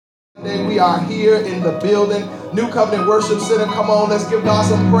Today we are here in the building, New Covenant Worship Center. Come on, let's give God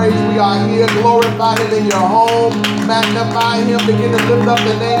some praise. We are here. Glorify Him in your home. Magnify Him. Begin to lift up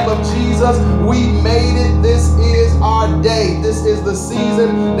the name of Jesus. We made it. This is our day. This is the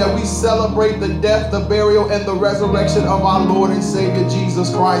season that we celebrate the death, the burial, and the resurrection of our Lord and Savior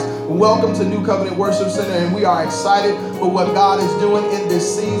Jesus Christ. Welcome to New Covenant Worship Center, and we are excited for what God is doing in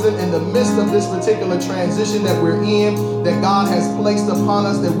this season, in the midst of this particular transition that we're in, that God has placed upon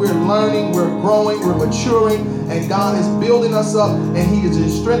us, that we're learning, we're growing, we're maturing, and God is building us up, and He is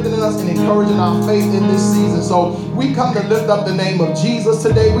just strengthening us and encouraging our faith in this season. So we come to lift up the name of Jesus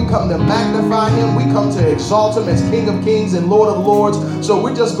today. We come to magnify Him. We come to exalt Him as King of Kings and Lord of Lords. So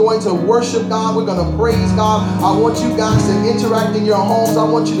we're just going to worship God. We're going to praise God. I want you guys to interact in your homes. I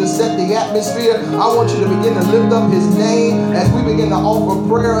want you to set the atmosphere. I want you to begin to lift up His name as we begin to offer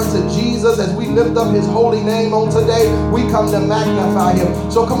prayer unto Jesus, as we lift up His holy name on today. We come to magnify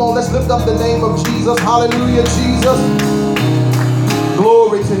Him. So come on, let's lift up the name of Jesus. Hallelujah, Jesus.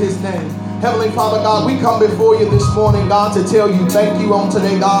 Glory to His name. Heavenly Father God, we come before you this morning, God, to tell you thank you on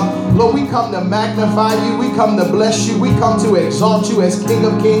today, God. Lord, we come to magnify you. We come to bless you. We come to exalt you as King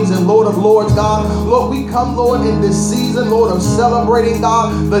of Kings and Lord of Lords, God. Lord, we come, Lord, in this season, Lord, of celebrating,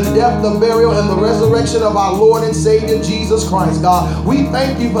 God, the death, the burial, and the resurrection of our Lord and Savior, Jesus Christ, God. We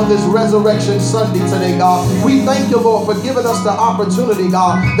thank you for this Resurrection Sunday today, God. We thank you, Lord, for giving us the opportunity,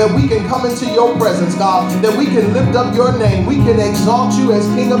 God, that we can come into your presence, God, that we can lift up your name. We can exalt you as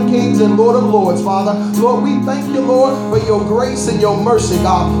King of Kings and Lord of Lords, Father. Lord, we thank you, Lord, for your grace and your mercy,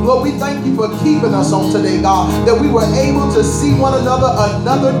 God. Lord, we thank you for keeping us on today, God, that we were able to see one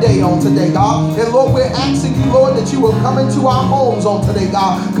another day on today, God. And Lord, we're asking you, Lord, that you will come into our homes on today,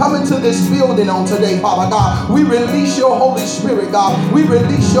 God. Come into this building on today, Father God. We release your Holy Spirit, God. We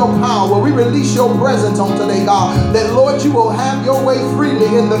release your power. We release your presence on today, God. That, Lord, you will have your way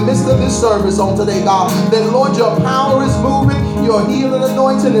freely in the midst of this service on today, God. That, Lord, your power is moving. Your healing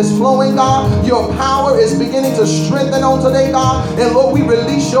anointing is flowing, God. Your power is beginning to strengthen on today, God. And Lord, we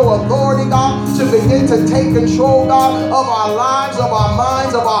release your authority, God, to begin to take control, God, of our lives, of our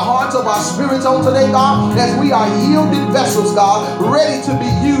minds, of our hearts, of our spirits on today, God, as we are yielded vessels, God, ready to be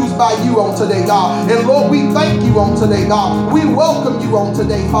used by you on today, God. And Lord, we thank you on today, God. We welcome you on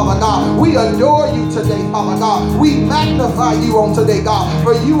today, Father God. We adore you today, Father God. We magnify you on today, God,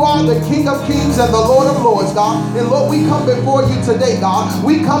 for you are the King of Kings and the Lord of Lords, God. And Lord, we come before you today, God.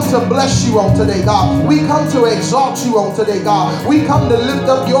 We come to bless you on today, God. We come to exalt you on today, God. We come to lift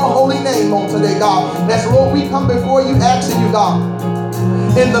up your holy name on today, God. That's, Lord, we come before you asking you, God,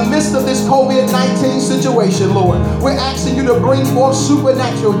 in the midst of this COVID-19 situation, Lord, we're asking you to bring forth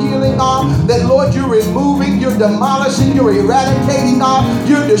supernatural healing, God, that, Lord, you're removing, you're demolishing, you're eradicating, God,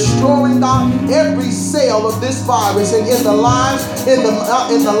 you're destroying, God, every cell of this virus and in the lives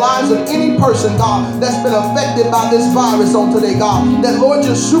of any person, God, that's been affected by this virus on today, God, that, Lord,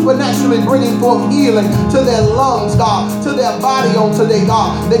 you're supernaturally bringing forth healing to their lungs, God, to their body on today,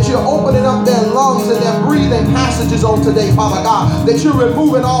 God, that you're opening up their lungs and their breathing passages on today, Father God, that you're removing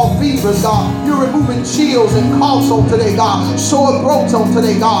all fevers, God. You're removing chills and coughs on today, God. Sore throats on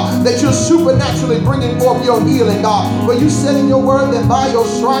today, God. That you're supernaturally bringing forth your healing, God. For you said in your word that by your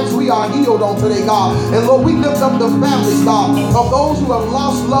stripes we are healed on today, God. And Lord, we lift up the families, God, of those who have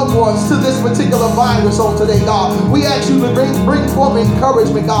lost loved ones to this particular virus on today, God. We ask you to bring forth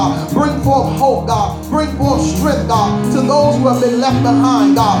encouragement, God. Bring forth hope, God. Bring forth strength, God, to those who have been left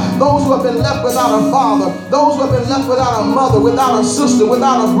behind, God. Those who have been left without a father. Those who have been left without a mother, without a sister,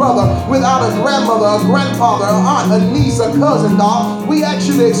 without a brother, without a grandmother, a grandfather, a aunt, a niece, a cousin, God. We ask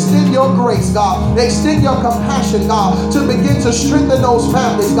you to extend your grace, God. Extend your compassion, God, to begin to strengthen those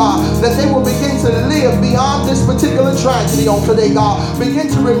families, God, that they will begin to live beyond this particular tragedy on today, God. Begin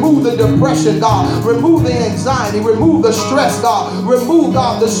to remove the depression, God. Remove the anxiety. Remove the stress, God. Remove,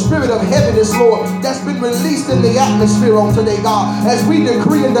 God, the spirit of heaviness, Lord, that's been released in the atmosphere on today, God. As we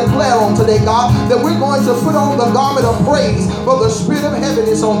decree and declare on today, God, that we're going to put on the garment of praise for the spirit of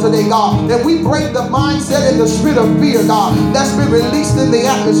heaviness on today, God. And we break the mindset and the spirit of fear, God, that's been released in the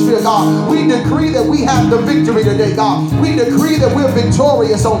atmosphere, God. We decree that we have the victory today, God. We decree that we're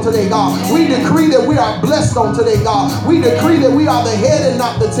victorious on today, God. We decree that we are blessed on today, God. We decree that we are the head and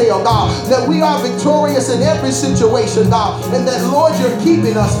not the tail, God. That we are victorious in every situation, God. And that, Lord, you're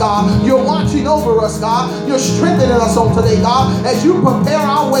keeping us, God. You're watching over us, God. You're strengthening us on today, God, as you prepare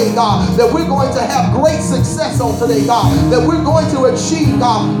our way, God, that we're going to have great success on today, God. That we're going to achieve achieve,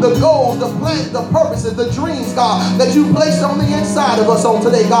 God, the goals, the plans, the purposes, the dreams, God, that you placed on the inside of us on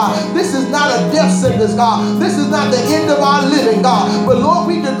today, God. This is not a death sentence, God. This is not the end of our living, God. But Lord,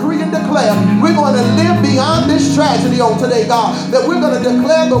 we decree and declare we're going to live beyond this tragedy on today, God. That we're going to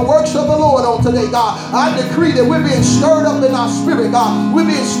declare the works of the Lord on today, God. I decree that we're being stirred up in our spirit, God. We're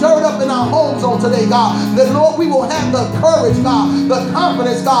being stirred up in our homes on today, God. That, Lord, we will have the courage, God, the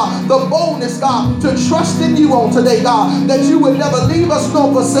confidence, God, the boldness, God, to trust in you on today, God. That you would never leave us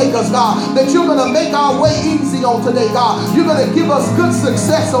nor forsake us, God. That you're going to make our way easy on today, God. You're going to give us good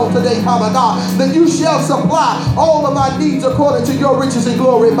success on today, Father God. That you shall supply all of our needs according to your riches and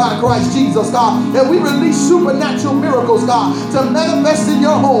glory by Christ Jesus, God. And we release supernatural miracles, God, to manifest in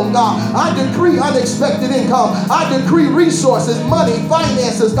your home, God. I decree unexpected income. I decree resources, money,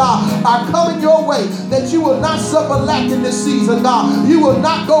 finances, God, are coming your way. That you will not suffer lack in this season, God. You will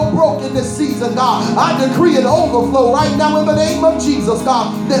not go broke in this season, God. I decree an overflow right now in the name of Jesus,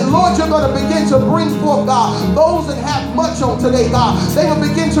 God. That, Lord, you're going to begin to bring forth, God, those that have much on today, God. They will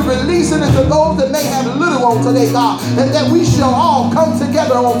begin to release it into those that may have little on today, God. And that we shall all come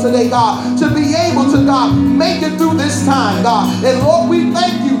together on today, God, to be able to, God, make it through this time, God. And Lord, we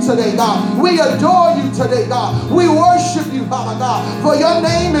thank you today, God. We adore you today, God. We worship you, Father God. For your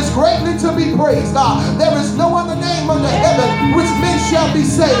name is greatly to be praised, God. There is no other name under heaven which men shall be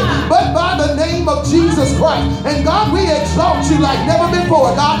saved but by the name of Jesus Christ. And God, we exalt you like never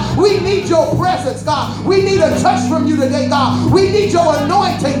before, God. We need your presence, God. We need a touch from you today, God. We need your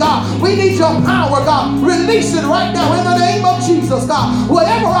anointing, God. We need your power, God. Release it right now in the name of Jesus, God.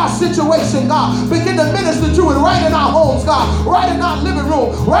 Whatever our situation, God, begin to minister to it right in our homes, God. Right in our living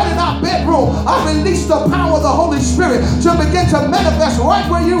room, right in our bedroom. I release the power of the Holy Spirit to begin to manifest right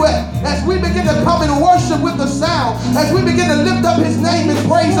where you at. As we begin to come and worship with the sound, as we begin to lift up his name in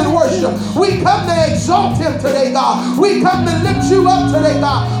praise and worship, we come to exalt him today, God. We come to lift you up today,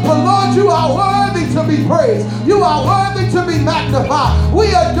 God. For Lord, you are worthy to be praised. You are worthy to be magnified.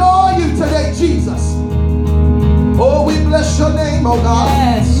 We adore you today, Jesus. Oh, we bless your name, oh God.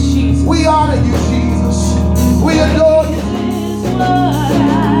 Yes, Jesus. We honor you, Jesus. We adore you.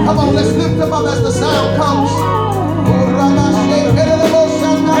 Come on, let's lift him up as the sound comes.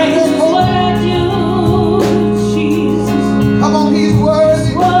 Praise is what I do, Jesus. Come on, he's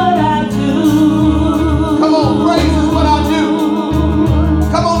worthy. What I do. Come on, praise is what I do.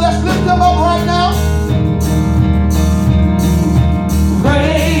 Come on, let's lift him up right now.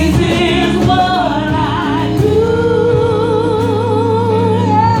 Praise is what I do.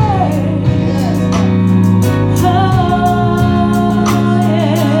 Oh,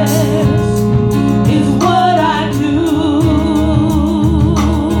 yes. Is what I do.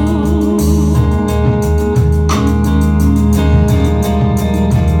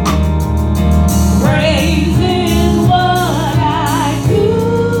 Praise is what I do.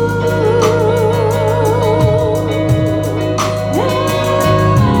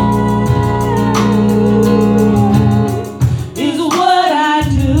 Is what I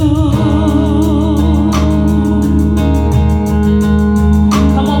do.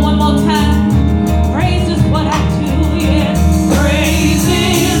 Come on, one more time. Praise is what I do, yes. Praise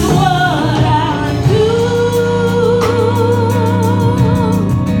is what I do.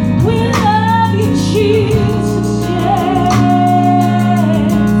 We love you, Jesus, yes.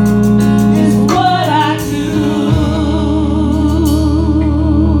 Is what I do.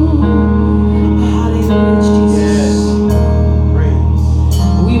 Hallelujah, Jesus.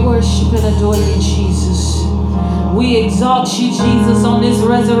 We worship and adore you, Jesus. We exalt you, Jesus, on this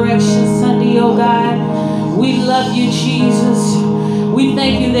Resurrection Sunday, oh God. We love you, Jesus. We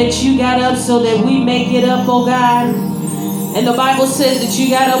thank you that you got up so that we may get up, oh God. And the Bible says that you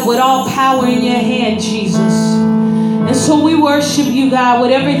got up with all power in your hand, Jesus. And so we worship you, God,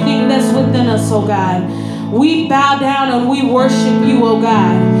 with everything that's within us, oh God. We bow down and we worship you, oh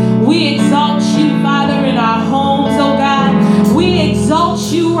God. We exalt you, Father, in our homes, oh God. We exalt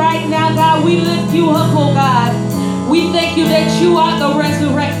you right now, God. We lift you up, oh God. We thank you that you are the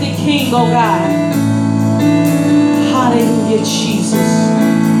resurrected King, oh God. Hallelujah, Jesus.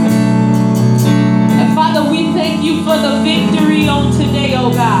 And Father, we thank you for the victory on today,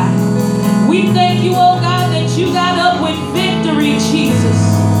 oh God. We thank you, oh God, that you got up with victory,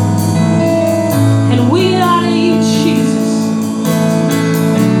 Jesus. And we honor you, Jesus.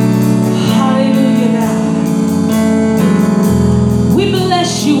 Hallelujah, God. We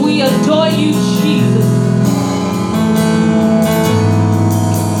bless you. We adore you, Jesus.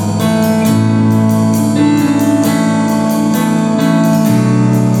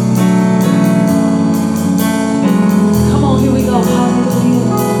 Come on, here we go. Hallelujah.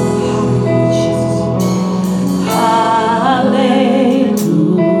 Hallelujah, Jesus. Hallelujah.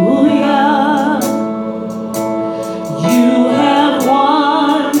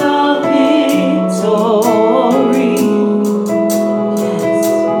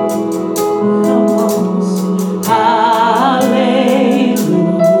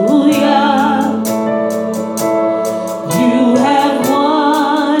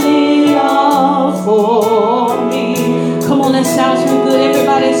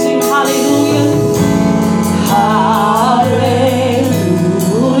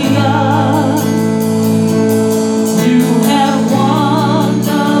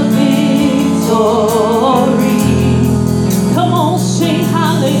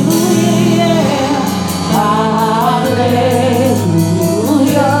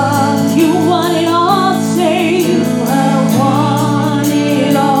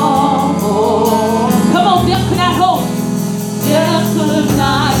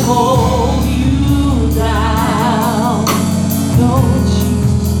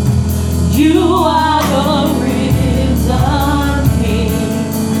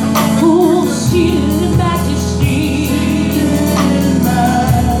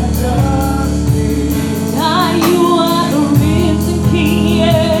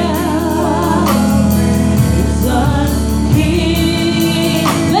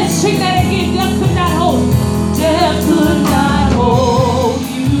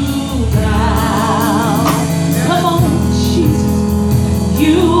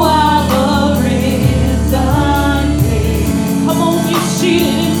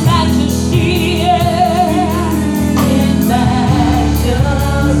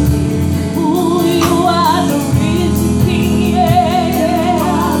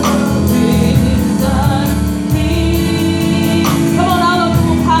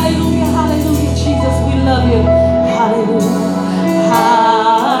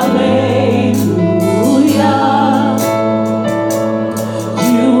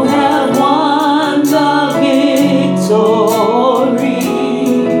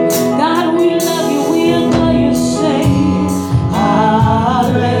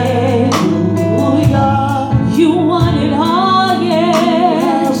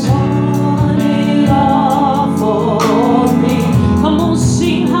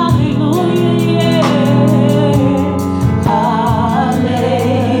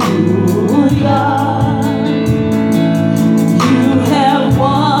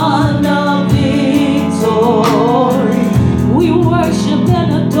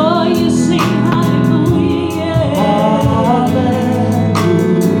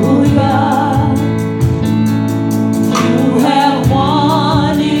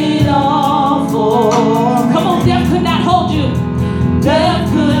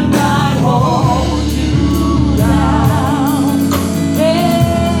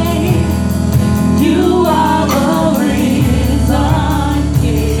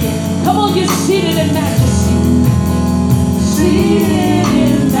 seated in majesty. Seated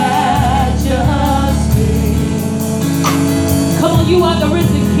in majesty. Come on, you are the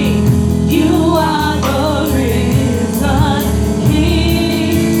risen King. You are the risen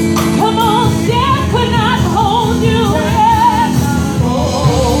King. Come on, death could not hold you in.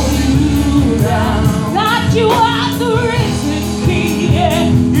 Hold you down. God, you are the risen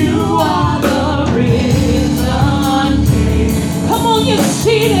King. You are the risen King. Come on, you're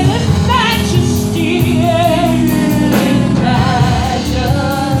seated in majesty. In majesty.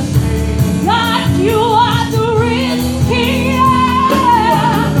 God, you are the risen King.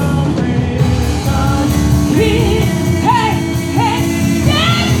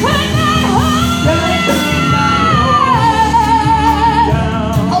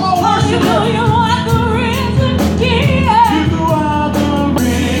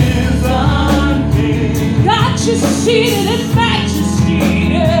 Seated in majesty,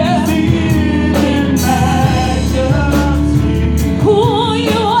 seated in majesty. Who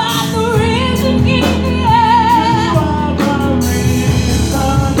you are, the risen King. You are the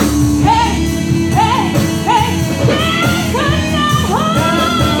risen. Hey, hey, hey, death could not hold.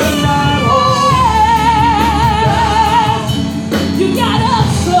 You got up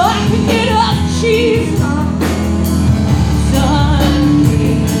so I could get up, Jesus. Son,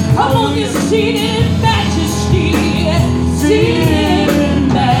 come on, you're seated in majesty. Seated in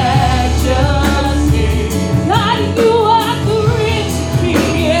majesty. God, you are the risen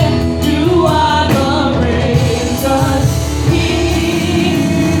King. You are the risen King.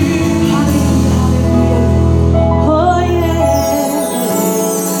 Hallelujah. Oh, yeah.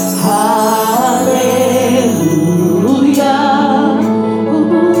 Hallelujah.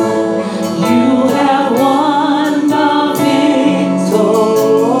 You have won the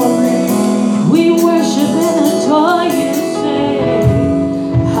victory. We worship and adore you.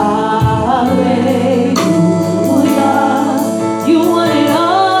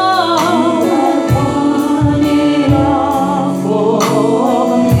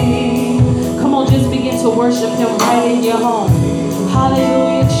 Worship him right in your home.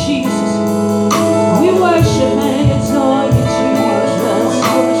 Hallelujah, Jesus. We worship and adore you, Jesus.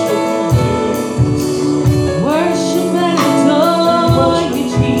 Worship and adore you,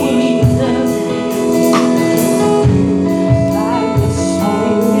 Jesus. Like the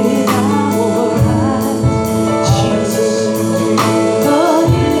smoke in our eyes, Jesus. Oh,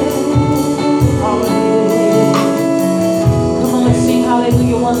 yeah. Hallelujah. Come on, let's sing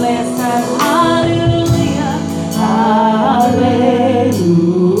hallelujah one last time. Hallelujah. Hallelujah.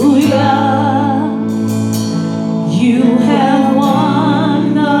 You have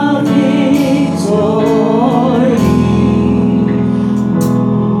won the victory.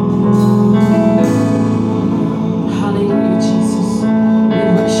 Hallelujah, Jesus. We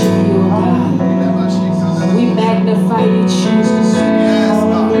worship you, oh God. We magnify you, Jesus.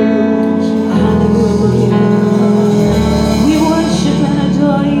 Hallelujah. We worship and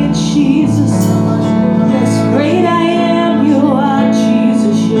adore you, Jesus. Yes, great I am, you are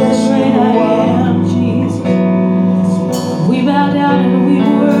Jesus. Yes, great I am, Jesus. We bow down and we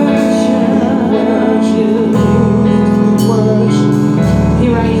worship you.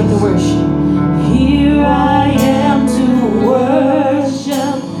 Here I am to worship. Here I am to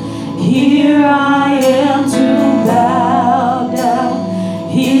worship. Here I am to bow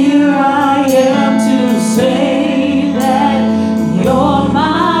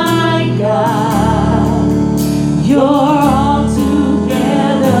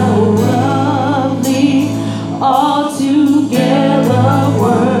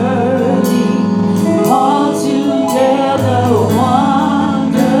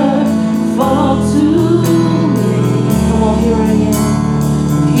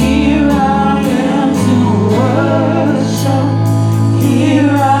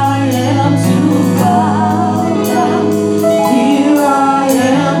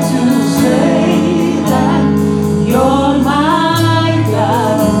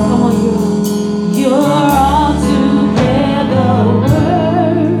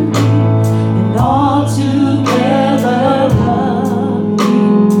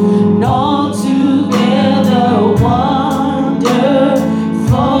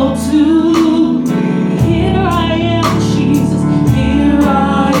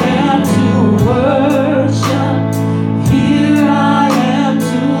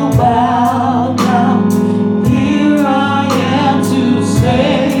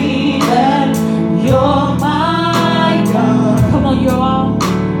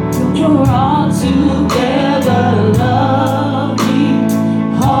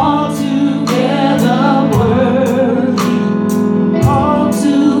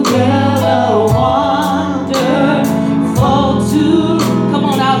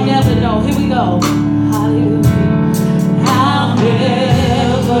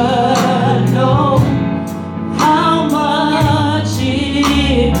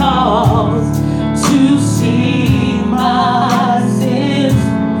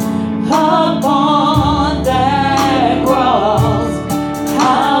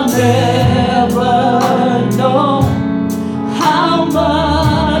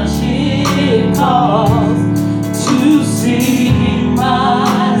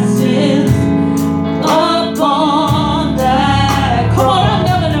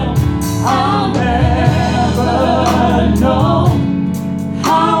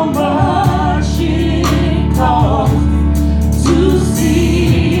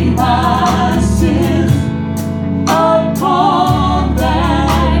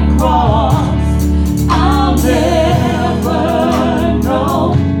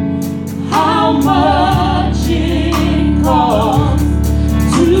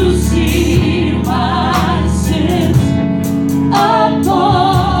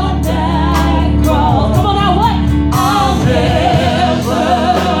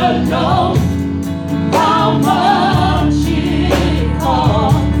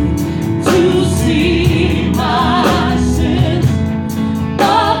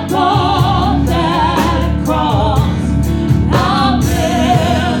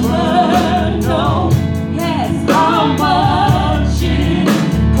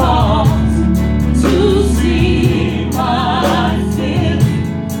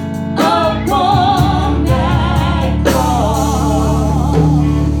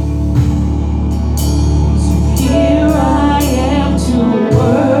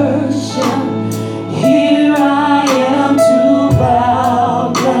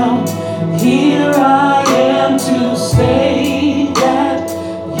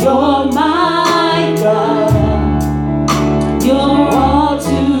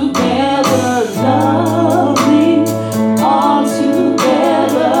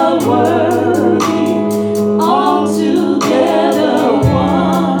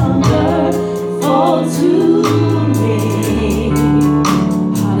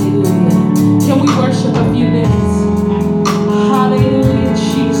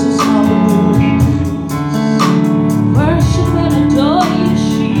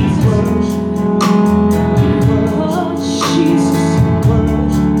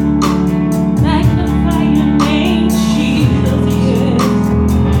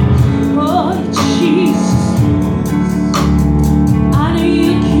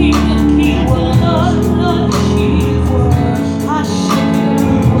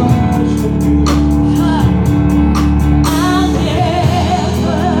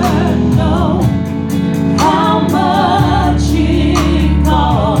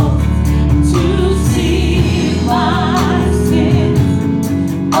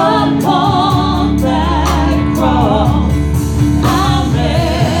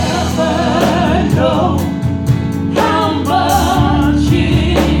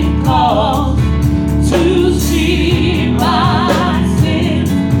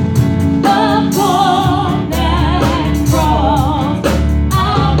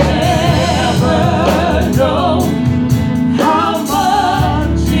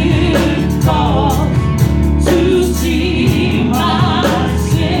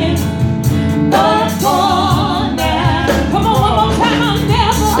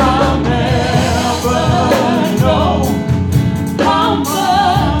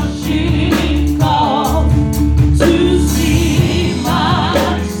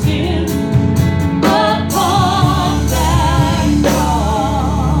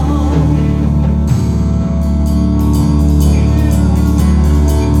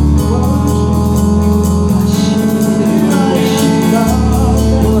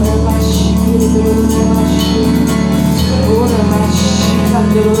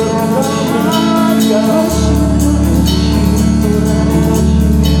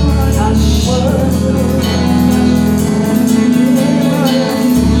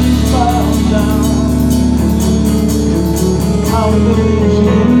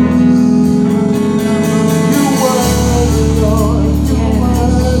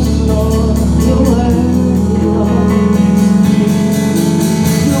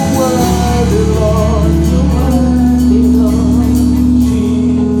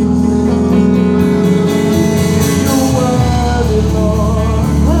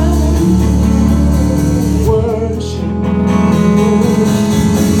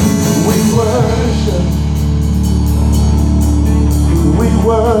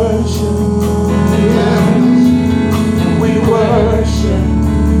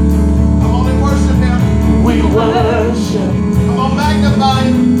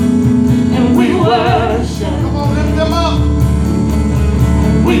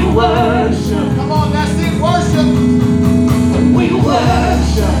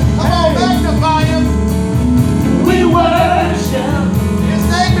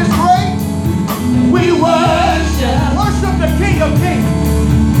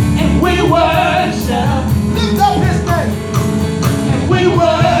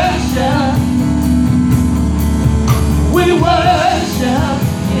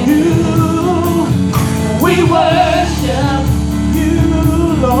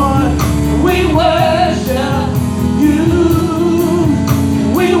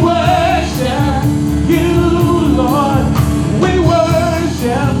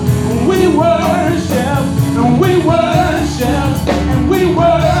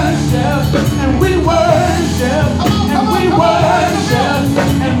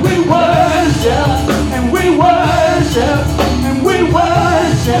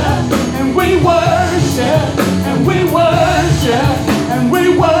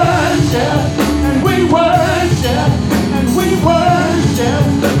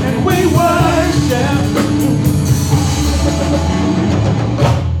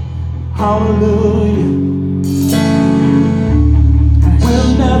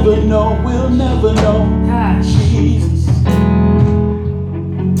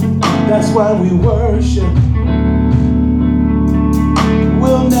why we worship.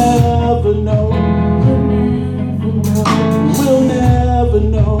 We'll never know. We'll never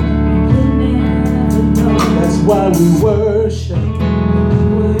know. That's why we worship.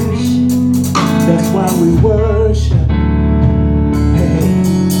 That's why we worship. Hey,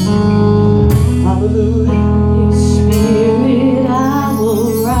 hallelujah. Spirit, I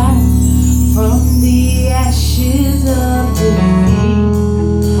will rise from the ashes of defeat.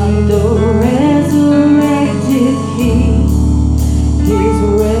 The resurrected King is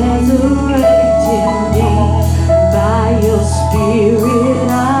resurrected me. By your Spirit,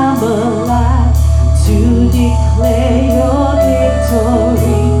 I'm alive to declare your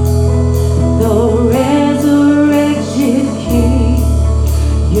victory. The resurrected King,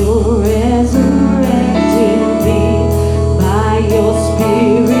 your resurrected me. By your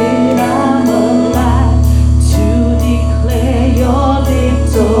Spirit, I'm alive to declare your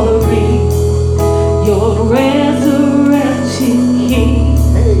victory. Your resurrection King,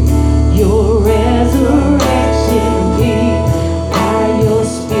 your resurrection King. By your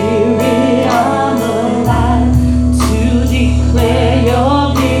Spirit, I'm alive to declare your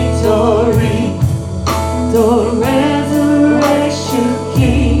victory. The resurrection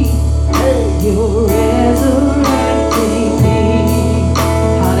King, you're resurrecting me.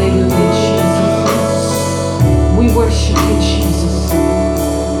 Hallelujah, Jesus. We worship you, Jesus.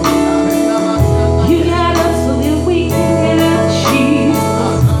 You got us so that we can get up,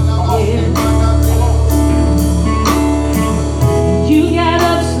 Jesus. Yeah. You got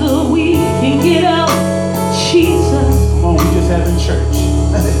us so we can get up, Jesus. Come on, we just having church.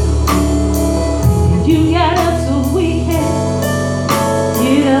 You got us so we can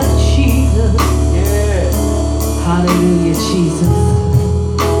get up, Jesus. Yeah. Hallelujah, Jesus.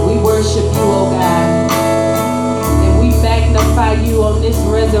 We worship you, oh God. And we magnify you on this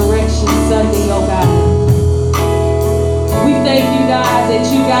Resurrection Sunday, oh God. We thank you, God, that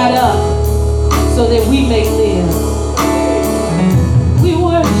you got up so that we may live. We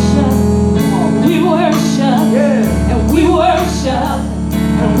worship, and we worship, and we worship,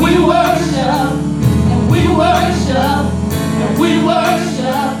 and we worship, and we worship, and we worship,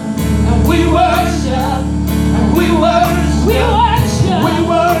 and we worship, we worship, we worship,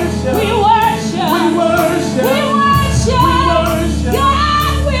 we worship, we worship, we worship,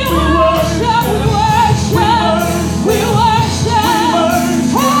 God, we worship, we worship, we worship, we worship,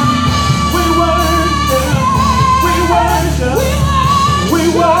 we worship, we worship, we worship,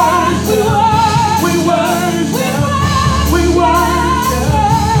 we worship, we worship,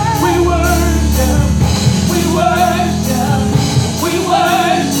 we worship, we worship, we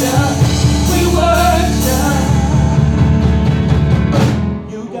worship, we worship.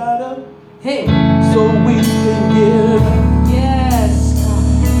 You got up Hey, so we can get up. yes,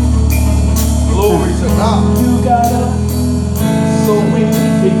 Glory to God. You got up so we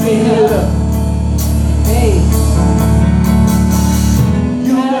can get up. hey,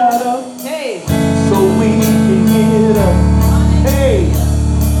 You got up hey, so we can get up. Hey,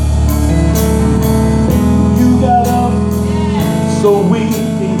 you got up so we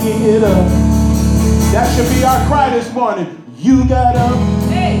can get up. That should be our cry this morning. You got up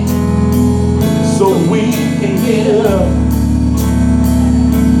hey, so we can get up.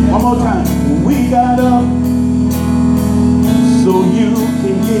 One more time. We got up so you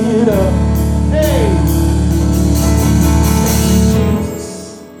can get up. Hey,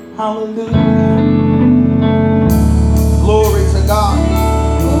 hallelujah. Glory to God.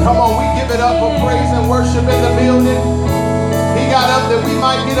 Come on, we give it up for praise and worship in the building. He got up that we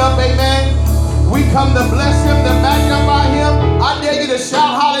might get up, amen. We come to bless him, to magnify him. I dare you to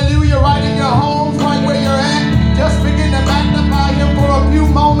shout hallelujah right in your homes, right where you're at. Just begin to magnify him for a few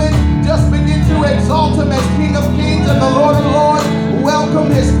moments. Just begin to exalt him as King of Kings and the Lord of Lords. Welcome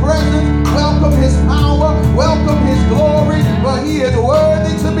his presence, welcome his power, welcome his glory, for he is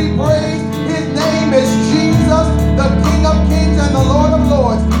worthy to be praised. His name is Jesus, the King of Kings and the Lord of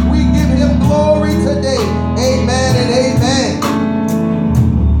Lords. We give him glory today. Amen and amen.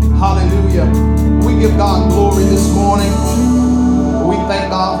 Hallelujah. We give God glory this morning. We thank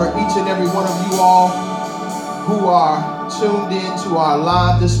God for each and every one of you all who are tuned in to our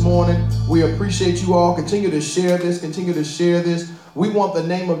live this morning. We appreciate you all. Continue to share this. Continue to share this. We want the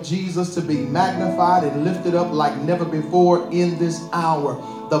name of Jesus to be magnified and lifted up like never before in this hour.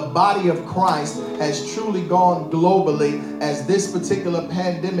 the body of Christ has truly gone globally, as this particular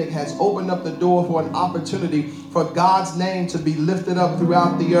pandemic has opened up the door for an opportunity for God's name to be lifted up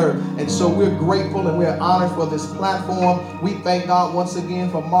throughout the earth. And so we're grateful and we're honored for this platform. We thank God once again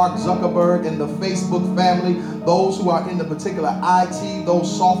for Mark Zuckerberg and the Facebook family, those who are in the particular IT,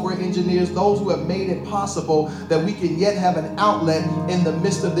 those software engineers, those who have made it possible that we can yet have an outlet in the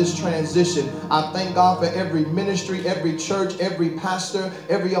midst of this transition. I thank God for every ministry, every church, every pastor,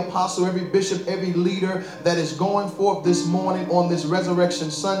 every apostle, every bishop, every leader that is going forth this morning on this Resurrection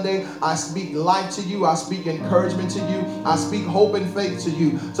Sunday. I speak life to you. I speak encouragement to you. I speak hope and faith to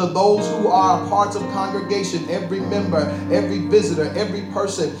you. To those who are parts of congregation, every member, every visitor, every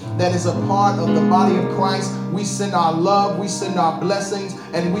person that is a part of the body of Christ, we send our love, we send our blessings,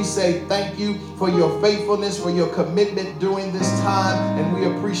 and we say thank you for your faithfulness, for your commitment during this time, and we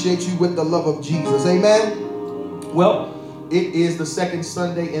appreciate you with the love of Jesus. Amen. Well, it is the second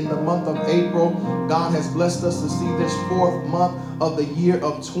Sunday in the month of April. God has blessed us to see this fourth month of the year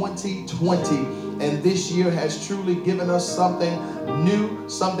of 2020. And this year has truly given us something new,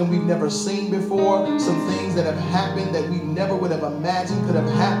 something we've never seen before, some things that have happened that we never would have imagined could have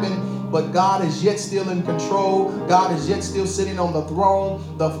happened. But God is yet still in control. God is yet still sitting on the throne.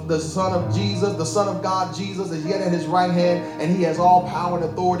 The Son of Jesus, the Son of God, Jesus, is yet at his right hand, and he has all power and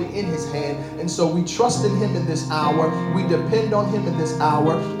authority in his hand. And so we trust in him in this hour. We depend on him in this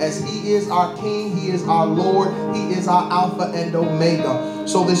hour, as he is our King, he is our Lord, he is our Alpha and Omega.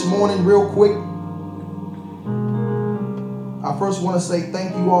 So this morning, real quick, I first want to say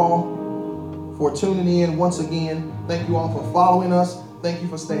thank you all for tuning in once again. Thank you all for following us. Thank you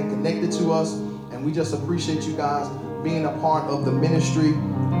for staying connected to us. And we just appreciate you guys being a part of the ministry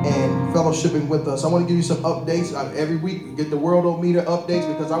and fellowshipping with us. I want to give you some updates. Every week we get the Worldometer updates,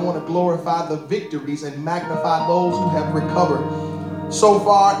 because I want to glorify the victories and magnify those who have recovered. So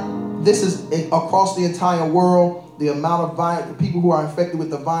far, this is across the entire world. The amount of people who are infected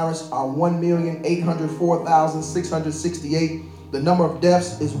with the virus are 1,804,668. The number of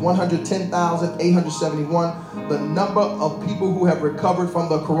deaths is 110,871. The number of people who have recovered from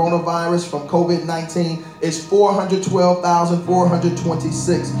the coronavirus, from COVID-19, is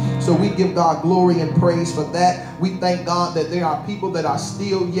 412,426. So we give God glory and praise for that. We thank God that there are people that are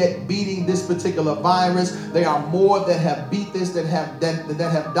still yet beating this particular virus. There are more that have beat this that have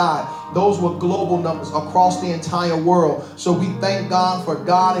died. Those were global numbers across the entire world. So we thank God for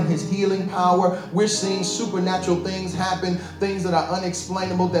God and his healing power. We're seeing supernatural things happen, things that are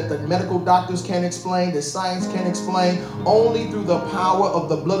unexplainable, that the medical doctors can't explain, that science can't explain. Only through the power of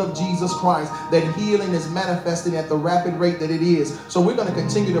the blood of Jesus Christ that healing is manifesting at the rapid rate that it is. So we're going to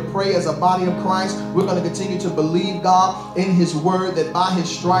continue to pray as a body of Christ. We're going to continue to believe God in his word, that by his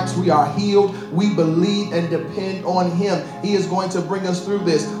stripes we are healed. We believe and depend on him. He is going to bring us through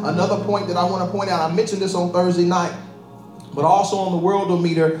this. Another point that I want to point out, I mentioned this on Thursday night, but also on the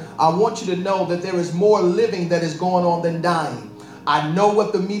Worldometer, I want you to know that there is more living that is going on than dying. I know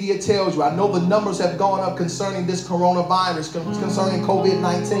what the media tells you. I know the numbers have gone up concerning this coronavirus, concerning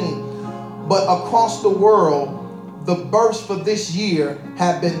COVID-19. But across the world, the births for this year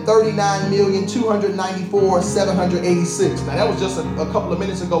have been 39,294,786. Now that was just a couple of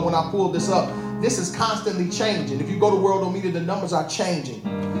minutes ago when I pulled this up. This is constantly changing. If you go to Worldometer, the numbers are changing.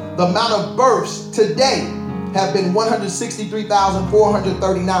 The amount of births today have been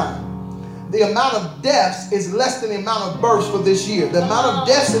 163,439. The amount of deaths is less than the amount of births for this year. The amount of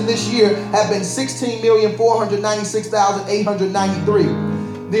deaths in this year have been 16,496,893.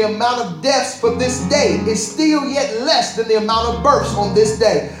 The amount of deaths for this day is still yet less than the amount of births on this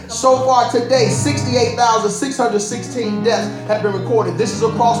day. So far today, 68,616 deaths have been recorded. This is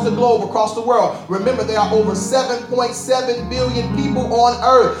across the globe, across the world. Remember, there are over 7.7 billion people on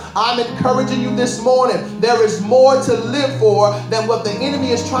earth. I'm encouraging you this morning. There is more to live for than what the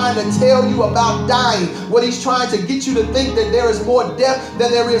enemy is trying to tell you about dying. What he's trying to get you to think that there is more death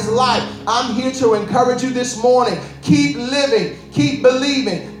than there is life. I'm here to encourage you this morning. Keep living, keep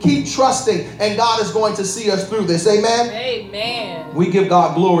believing, keep trusting, and God is going to see us through this. Amen? Amen. We give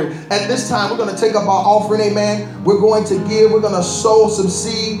God glory. At this time, we're going to take up our offering. Amen. We're going to give. We're going to sow some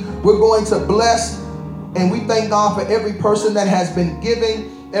seed. We're going to bless. And we thank God for every person that has been giving,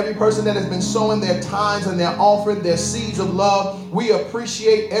 every person that has been sowing their tithes and their offering, their seeds of love. We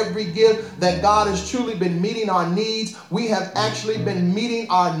appreciate every gift that God has truly been meeting our needs. We have actually been meeting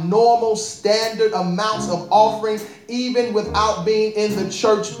our normal standard amounts of offering, even without being in the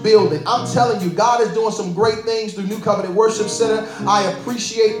church building. I'm telling you, God is doing some great things through New Covenant Worship Center. I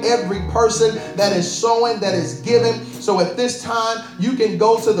appreciate every person that is sowing, that is giving. So at this time, you can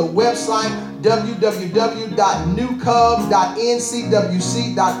go to the website,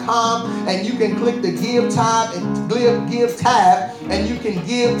 www.newcubs.ncwc.com, and you can click the give tab and you can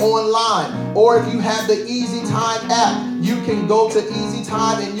give online. Or if you have the Easy Time app, you can go to Easy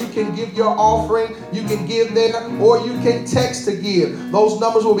Time and you can give your offering. You can give there, or you can text to give. Those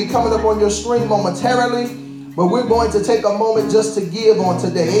numbers will be coming up on your screen momentarily, but we're going to take a moment just to give on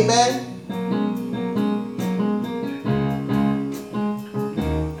today. Amen.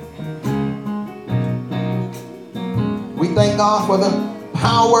 We thank God for the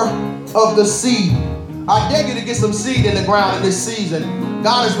power of the seed. I dare you to get some seed in the ground in this season.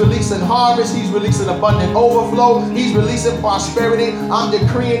 God is releasing harvest. He's releasing abundant overflow. He's releasing prosperity. I'm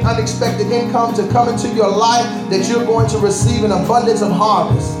decreeing unexpected income to come into your life, that you're going to receive an abundance of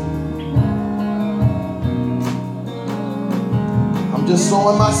harvest. I'm just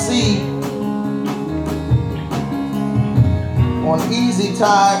sowing my seed on Easy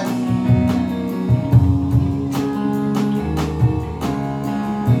Time.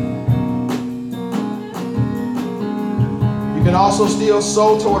 You can also still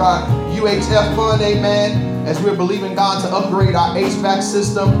sow toward our UHF fund, amen, as we're believing God to upgrade our HVAC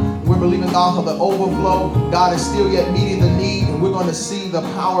system. We're believing God for the overflow. God is still yet meeting the need, and we're going to see the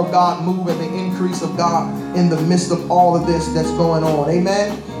power of God move and the increase of God in the midst of all of this that's going on,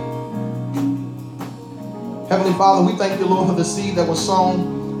 amen. Heavenly Father, we thank you, Lord, for the seed that was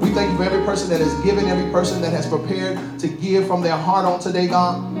sown. We thank you for every person that has given, every person that has prepared to give from their heart on today,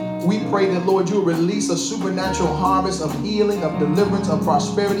 God. We pray that, Lord, you will release a supernatural harvest of healing, of deliverance, of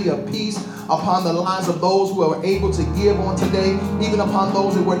prosperity, of peace upon the lives of those who are able to give on today, even upon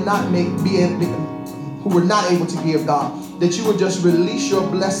those who were not able to give, God. That you would just release your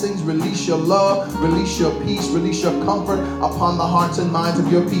blessings, release your love, release your peace, release your comfort upon the hearts and minds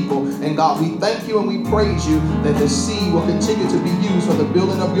of your people. And God, we thank you and we praise you that the seed will continue to be used for the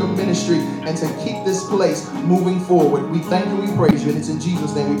building of your ministry and to keep this place moving forward. We thank you and we praise you, and it's in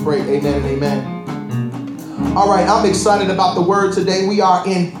Jesus' name we pray. Amen and amen. All right, I'm excited about the word today. We are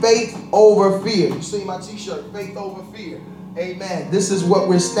in faith over fear. You see my t-shirt, faith over fear. Amen. This is what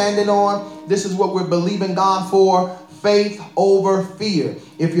we're standing on. This is what we're believing God for. Faith over fear.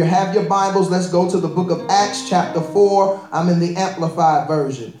 If you have your Bibles, let's go to the book of Acts chapter 4. I'm in the Amplified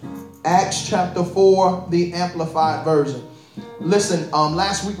version. Acts chapter 4, the Amplified version. Listen,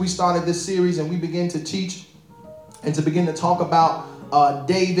 last week we started this series and we began to teach and to begin to talk about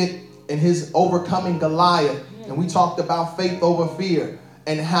David and his overcoming Goliath. And we talked about faith over fear,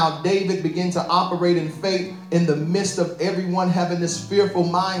 and how David began to operate in faith in the midst of everyone having this fearful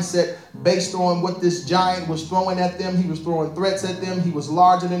mindset based on what this giant was throwing at them. He was throwing threats at them. He was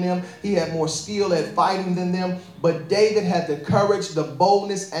larger than them. He had more skill at fighting than them. But David had the courage, the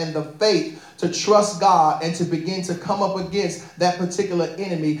boldness, and the faith to trust God and to begin to come up against that particular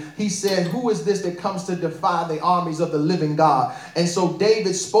enemy. He said, who is this that comes to defy the armies of the living God? And so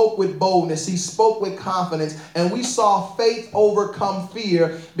David spoke with boldness. He spoke with confidence. And we saw faith overcome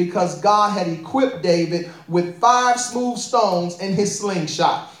fear because God had equipped David with 5 smooth stones in his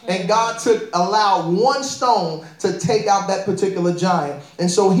slingshot. And God allowed one stone to take out that particular giant. And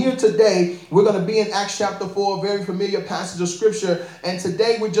so here today, we're going to be in Acts chapter 4, a very familiar passage of scripture. And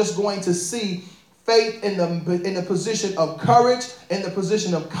today we're just going to see faith in the position of courage, in the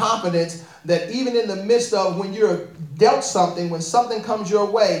position of confidence, that even in the midst of when you're dealt something, when something comes your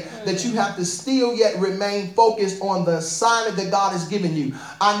way, that you have to still yet remain focused on the assignment that God has given you.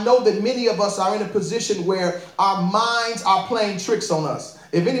 I know that many of us are in a position where our minds are playing tricks on us.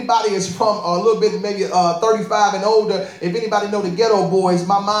 If anybody is from a little bit, maybe 35 and older, if anybody know the Ghetto Boys,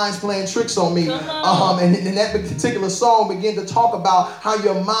 my mind's playing tricks on me. And that particular song began to talk about how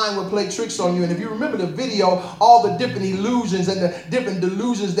your mind would play tricks on you. And if you remember the video, all the different illusions and the different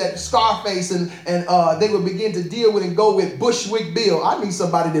delusions that Scarface and they would begin to deal with and go with Bushwick Bill. I need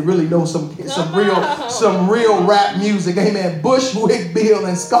somebody that really knows some real rap music. Amen. Bushwick Bill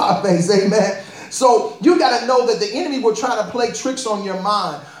and Scarface. Amen. So you got to know that the enemy will try to play tricks on your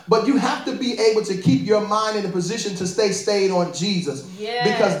mind, but you have to be able to keep your mind in a position to stay stayed on Jesus. Yes.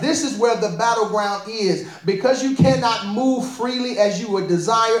 Because this is where the battleground is. Because you cannot move freely as you would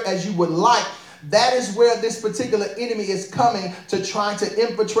desire, as you would like. That is where this particular enemy is coming to try to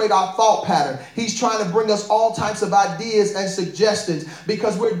infiltrate our thought pattern. He's trying to bring us all types of ideas and suggestions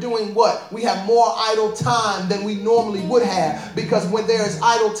because we're doing what? We have more idle time than we normally would have, because when there is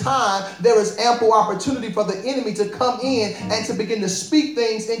idle time, there is ample opportunity for the enemy to come in and to begin to speak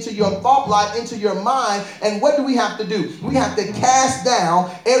things into your thought life, into your mind. And what do we have to do? We have to cast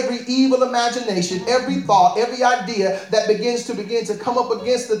down every evil imagination, every thought, every idea that begins to come up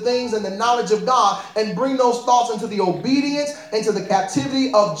against the things and the knowledge of God God and bring those thoughts into the obedience, into the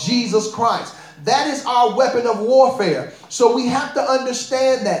captivity of Jesus Christ. That is our weapon of warfare. So we have to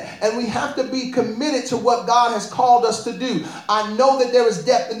understand that, and we have to be committed to what God has called us to do. I know that there is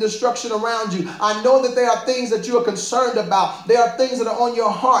death and destruction around you. I know that there are things that you are concerned about. There are things that are on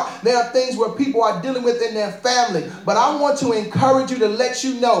your heart. There are things where people are dealing with in their family. But I want to encourage you to let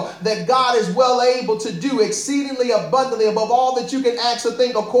you know that God is well able to do exceedingly abundantly above all that you can ask or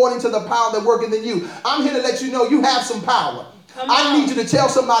think, according to the power that worketh in you. I'm here to let you know you have some power. I need you to tell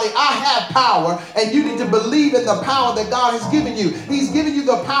somebody, I have power, and you need to believe in the power that God has given you. He's given you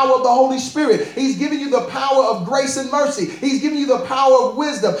the power of the Holy Spirit. He's given you the power of grace and mercy. He's given you the power of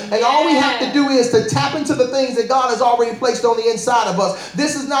wisdom. And all we have to do is to tap into the things that God has already placed on the inside of us.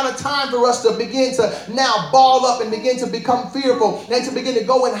 This is not a time for us to begin to now ball up and begin to become fearful and to begin to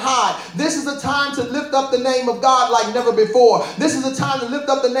go and hide. This is a time to lift up the name of God like never before. This is a time to lift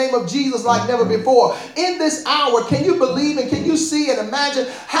up the name of Jesus like never before. In this hour, can you believe and can you see and imagine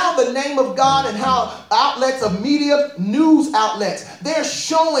how the name of God and how outlets of media, news outlets, they're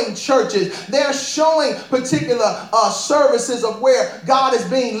showing churches, they're showing particular services of where God is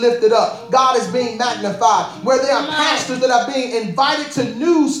being lifted up, God is being magnified, where there are pastors that are being invited to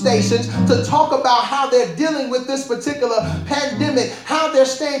news stations to talk about how they're dealing with this particular pandemic, how they're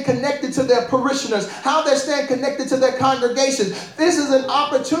staying connected to their parishioners, how they're staying connected to their congregations. This is an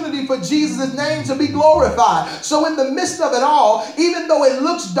opportunity for Jesus' name to be glorified. So in the midst of it all, even though it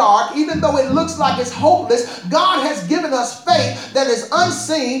looks dark, even though it looks like it's hopeless, God has given us faith that is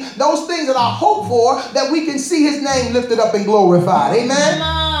unseen, those things that I hope for, that we can see his name lifted up and glorified. Amen?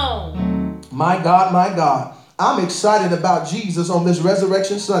 My God, my God. I'm excited about Jesus on this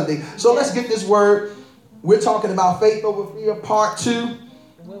Resurrection Sunday. So let's get this word. We're talking about faith over fear, part 2.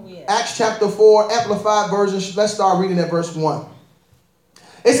 Acts chapter 4, Amplified version. Let's start reading at verse 1.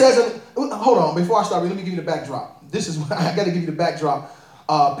 It says, hold on, before I start reading, let me give you the backdrop. This is what I got to give you the backdrop.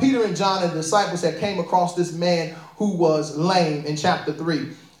 Peter and John and the disciples had came across this man who was lame in chapter 3.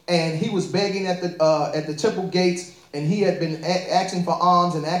 And he was begging at the temple gates. And he had been asking for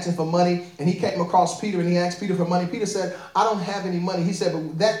alms and asking for money. And he came across Peter and he asked Peter for money. Peter said, I don't have any money. He said,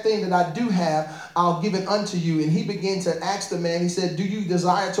 but that thing that I do have, I'll give it unto you. And he began to ask the man, he said, do you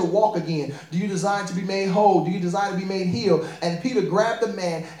desire to walk again? Do you desire to be made whole? Do you desire to be made healed? And Peter grabbed the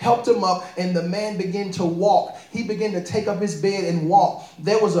man, helped him up, and the man began to walk. He began to take up his bed and walk.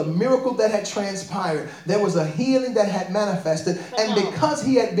 There was a miracle that had transpired. There was a healing that had manifested. And because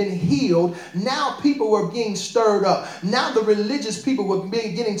he had been healed, now people were being stirred up. Now the religious people were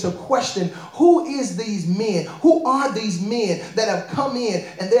beginning to question, who is these men? Who are these men that have come in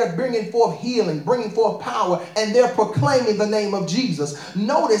and they're bringing forth healing, bringing forth power, and they're proclaiming the name of Jesus?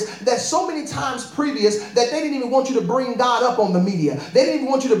 Notice that so many times previous that they didn't even want you to bring God up on the media. They didn't even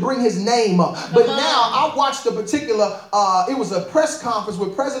want you to bring his name up. But now I watched a particular, it was a press conference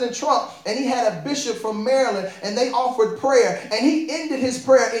with President Trump, and he had a bishop from Maryland, and they offered prayer, and he ended his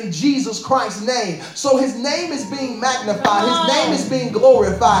prayer in Jesus Christ's name. So his name is being magnified. His name is being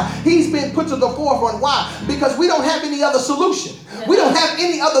glorified. He's been put to the forefront. Why? Because we don't have any other solution. We don't have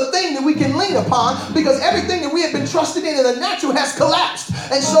any other thing that we can lean upon, because everything that we have been trusted in the natural has collapsed.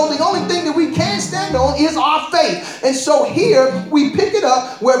 And so the only thing that we can stand on is our faith. And so here we pick it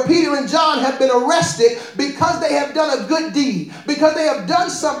up where Peter and John have been arrested because they have done a good deed, because they have done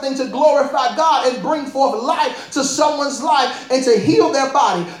something to glorify God and bring forth life to someone's life and to heal their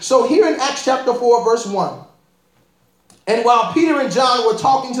body. So here in Acts chapter 4, verse 1. And while Peter and John were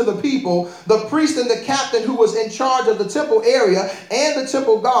talking to the people, the priest and the captain who was in charge of the temple area and the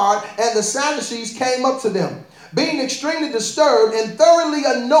temple guard and the Sadducees came up to them, being extremely disturbed and thoroughly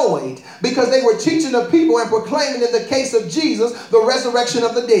annoyed because they were teaching the people and proclaiming in the case of Jesus the resurrection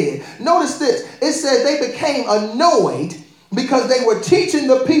of the dead. Notice this. It says they became annoyed because they were teaching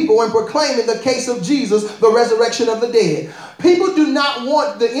the people and proclaiming the case of Jesus, the resurrection of the dead. People do not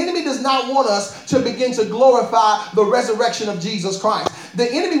want, the enemy does not want us to begin to glorify the resurrection of Jesus Christ. The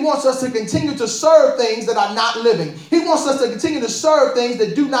enemy wants us to continue to serve things that are not living. He wants us to continue to serve things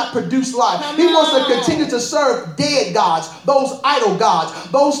that do not produce life. He wants to continue to serve dead gods, those idol gods,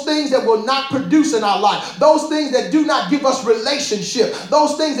 those things that will not produce in our life, those things that do not give us relationship,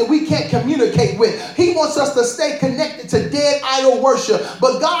 those things that we can't communicate with. He wants us to stay connected to dead idol worship.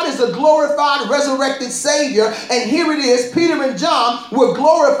 But God is a glorified, resurrected Savior. And here it is, Peter and John were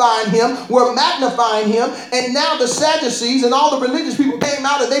glorifying him, were magnifying him. And now the Sadducees and all the religious people came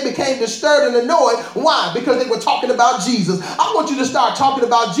out and they became disturbed and annoyed. Why? Because they were talking about Jesus. I want you to start talking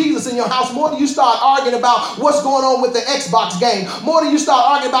about Jesus in your house more than you start arguing about what's going on with the Xbox game, more than you start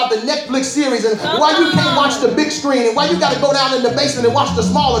arguing about the Netflix series and why you can't watch the big screen and why you got to go down in the basement and watch the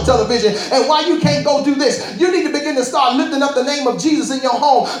smaller television and why you can't go do this. You need to begin to start lifting up the name of Jesus in your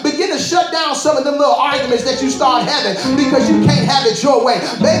home. Begin to shut down some of them little arguments that you start having because you can't have it your way.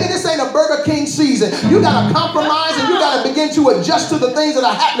 Baby, this ain't a Burger King season. You got to compromise and you got to begin to adjust to the things that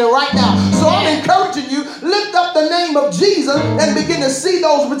are happening right now. So I'm encouraging you, lift up the name of Jesus and begin to see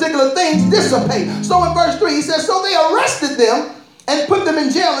those particular things dissipate. So in verse 3, he says, so they arrested them and put them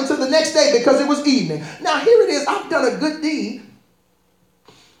in jail until the next day because it was evening. Now here it is. I've done a good deed.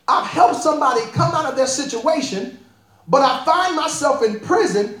 I've helped somebody come out of their situation, but I find myself in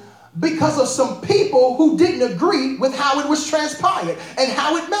prison because of some people who didn't agree with how it was transpired and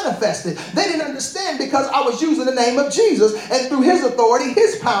how it manifested. They didn't understand because I was using the name of Jesus and through his authority,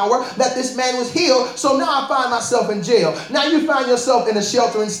 his power, that this man was healed. So now I find myself in jail. Now you find yourself in a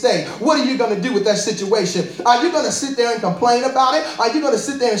sheltering state. What are you going to do with that situation? Are you going to sit there and complain about it? Are you going to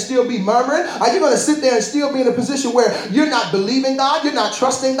sit there and still be murmuring? Are you going to sit there and still be in a position where you're not believing God? You're not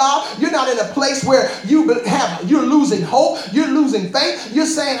trusting God? You're not in a place where you're losing hope? You're losing faith? You're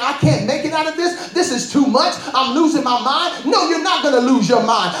saying, I can't make it out of this. This is too much. I'm losing my mind. No, you're not going to lose your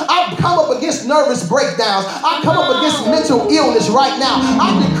mind. I've come up against nervous breakdowns. I've come up against mental illness right now.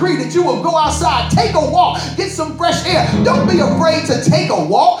 I decree that you will go outside, take a walk, get some fresh air. Don't be afraid to take a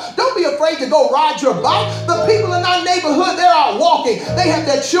walk. Don't be afraid to go ride your bike. The people in our neighborhood, they're out walking. They have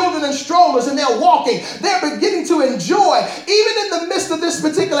their children in strollers and they're walking. They're beginning to enjoy, even in the midst of this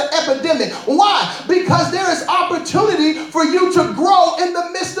particular epidemic. Why? Because there is opportunity for you to grow in the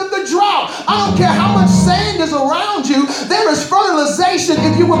midst of the drought. I don't care how much sand is around you. There is fertilization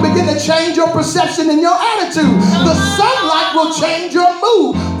if you will begin to change your perception and your attitude. The sunlight will change your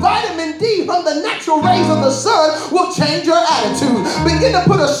mood. Vitamin D from the natural rays of the sun will change your attitude. Begin to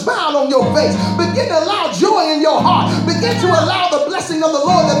put a smile on your face. Begin to allow joy in your heart. Begin to allow the blessing of the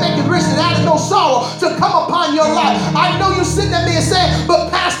Lord that maketh rich and addeth no sorrow to come upon your life. I know you're sitting at me and saying,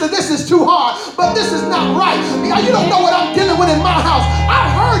 but Pastor, this is too hard. But this is not right. You don't know what I'm dealing with in my house.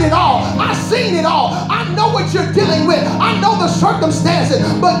 I've heard it all. I've seen it all. I know what you're dealing with. I know the circumstances.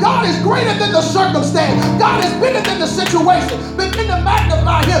 But God is greater than the circumstance. God is bigger than the situation. Begin to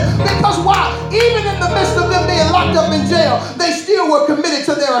magnify him. Because why? Even in the midst of them being locked up in jail, they still were committed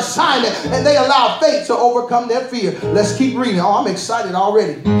to their assignment and they allowed faith to overcome their fear. Let's keep reading. Oh, I'm excited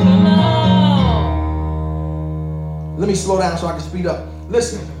already. Let me slow down so I can speed up.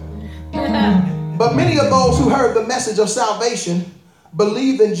 Listen. But many of those who heard the message of salvation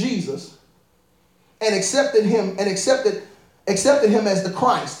believed in Jesus and accepted him as the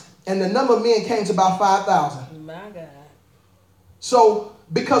Christ. And the number of men came to about 5,000. My God. So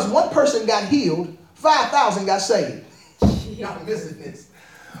because one person got healed, 5,000 got saved. Y'all missing this.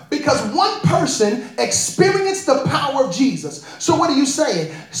 Because one person experienced the power of Jesus. So what are you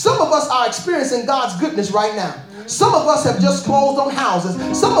saying? Some of us are experiencing God's goodness right now. Some of us have just closed on houses.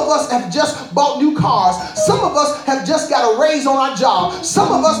 Some of us have just bought new cars. Some of us have just got a raise on our job.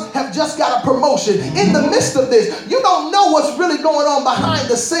 Some of us have just got a promotion. In the midst of this, you don't know what's really going on behind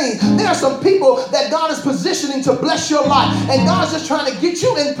the scenes. There are some people that God is positioning to bless your life. And God's just trying to get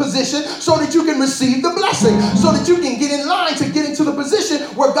you in position so that you can receive the blessing. So that you can get in line to get into the position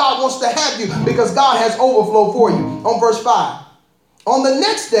where God wants to have you. Because God has overflow for you. On verse 5. On the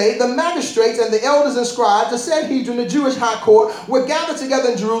next day, the magistrates and the elders and scribes, the Sanhedrin, the Jewish high court, were gathered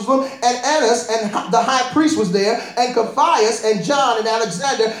together in Jerusalem, and Annas and the high priest was there, and Caiaphas and John and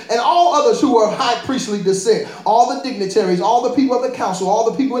Alexander, and all others who were of high priestly descent, all the dignitaries, all the people of the council,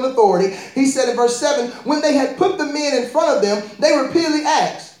 all the people in authority. He said in verse 7, when they had put the men in front of them, they repeatedly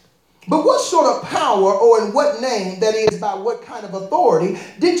asked, but what sort of power or in what name, that is, by what kind of authority,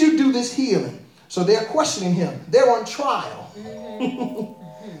 did you do this healing? So they're questioning him. They're on trial.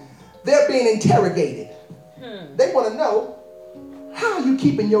 They're being interrogated. They want to know, how are you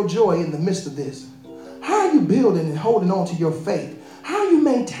keeping your joy in the midst of this? How are you building and holding on to your faith? How are you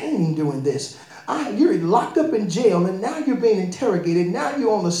maintaining doing this? You're locked up in jail and now you're being interrogated. Now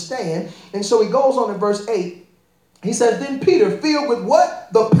you're on the stand. And so he goes on in verse 8. He says, then Peter, filled with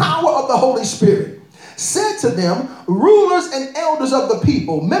what? The power of the Holy Spirit, said to them, rulers and elders of the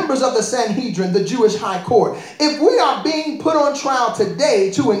people, members of the Sanhedrin, the Jewish high court, if we are being put on trial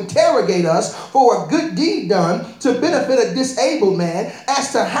today to interrogate us for a good deed done to benefit a disabled man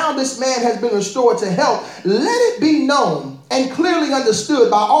as to how this man has been restored to health, let it be known and clearly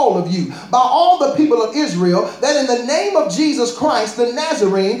understood by all of you, by all the people of Israel, that in the name of Jesus Christ, the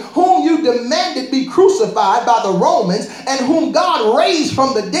Nazarene, whom you demanded be crucified by the Romans, and whom God raised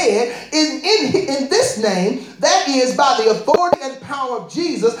from the dead, in this name, that is by the authority and power of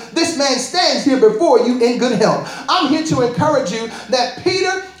Jesus, this man stands here before you in good health. I'm here to encourage you that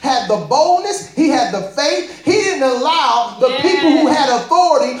Peter had the boldness, he had the faith. He didn't allow the people who had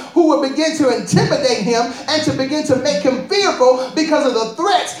authority, who would begin to intimidate him and to begin to make him fearful because of the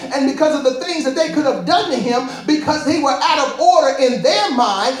threats and because of the things that they could have done to him, because they were out of order in their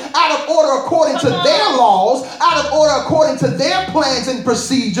mind, out of order according to their laws, out of order according to their plans and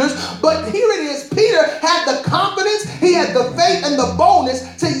procedures. But here it is, Peter had the confidence, he had the faith and the boldness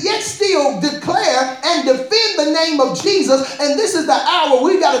to yet still declare and defend the name of Jesus. And this is the hour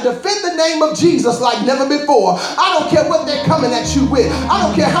we got to defend the name of Jesus like never before. I don't care what they're coming at you with. I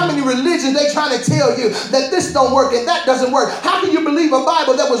don't care how many religions they're trying to tell you that this don't work and that doesn't work. How can you believe a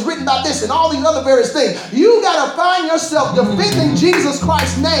Bible that was written about this and all these other various things? You got to find yourself defending Jesus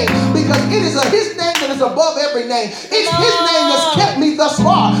Christ's name, because it is his name that is above every name. It's his name that's kept me thus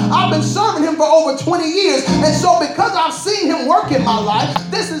far. I've been serving him for over 20 years. And so because I've seen him work in my life,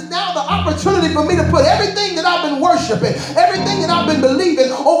 this is now the opportunity for me to put everything that I've been worshiping, everything that I've been believing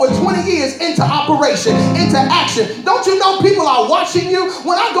over 20 years into operation, into action. Don't you know people are watching you?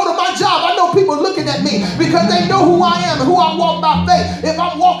 When I go to my job, I know people looking at me because they know who I am and who I walk by faith. If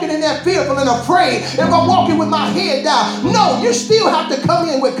I'm walking in there fearful and afraid, if I'm walking with my head down, no, you still have to come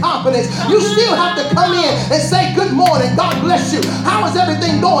in with confidence. You still have to come in and say, good morning, God bless you. How is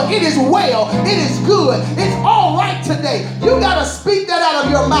everything going? It is well. It is good. It's all right today. You got to speak that out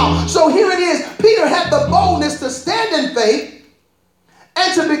of your mouth. So here it is. Peter had the boldness to stand in faith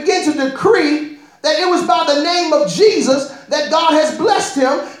and to begin to decree that it was by the name of Jesus that God has blessed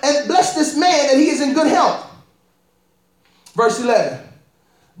him and blessed this man, that he is in good health. Verse 11.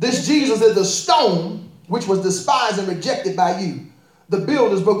 This Jesus is the stone which was despised and rejected by you, the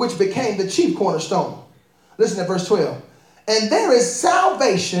builders, but which became the chief cornerstone. Listen to verse 12. And there is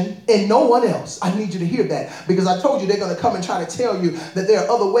salvation in no one else. I need you to hear that, because I told you they're going to come and try to tell you that there are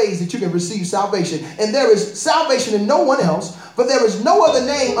other ways that you can receive salvation. And there is salvation in no one else, for there is no other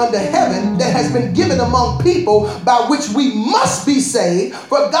name under heaven that has been given among people by which we must be saved.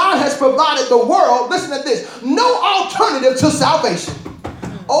 For God has provided the world, listen to this, no alternative to salvation.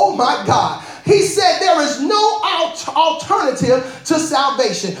 Oh my God. He said there is no alternative to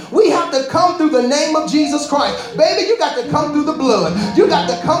salvation. We have to come through the name of Jesus Christ. Baby, you got to come through the blood. You got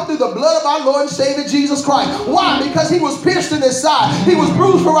to come through the blood of our Lord and Savior Jesus Christ. Why? Because he was pierced in his side. He was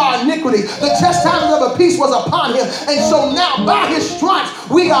bruised for our iniquity. The chastisement of a peace was upon him. And so now by his stripes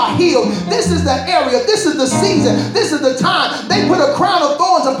we are healed. This is the area. This is the season. This is the time. They put a crown of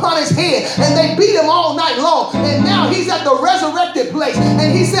thorns upon his head and they beat him all night long. And now he's at the resurrected place.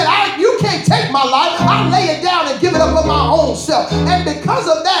 And he said, you can't take my life. I lay it down and give it up of my own self. And because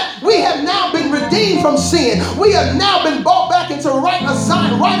of that, we have now been redeemed from sin. We have now been brought back into right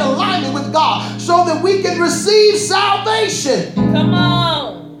alignment with God, so that we can receive salvation. Come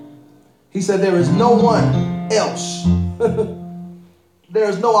on. He said there is no one else. There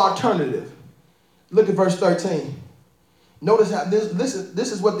is no alternative. Look at verse 13. Notice how this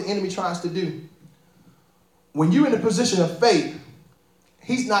is what the enemy tries to do. When you're in a position of faith,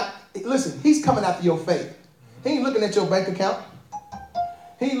 he's coming after your faith. He ain't looking at your bank account.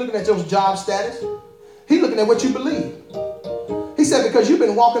 He ain't looking at your job status. He's looking at what you believe. He said, because you've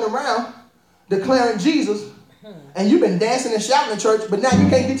been walking around declaring Jesus, and you've been dancing and shouting in church, but now you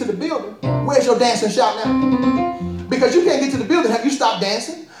can't get to the building. Where's your dance and shout now? Because you can't get to the building, have you stopped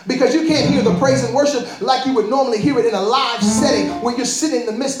dancing? Because you can't hear the praise and worship like you would normally hear it in a live setting when you're sitting in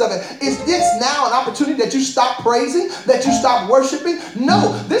the midst of it. Is this now an opportunity that you stop praising, that you stop worshiping?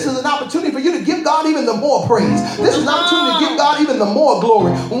 No, this is an opportunity for you to give God even the more praise. This is an opportunity to give God even the more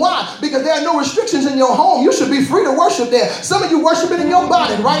glory. Why? Because there are no restrictions in your home. You should be free to worship there. Some of you worshiping in your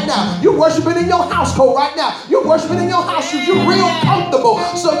body right now. You're worshiping in your household right now. You're worshiping in your house. You're real comfortable.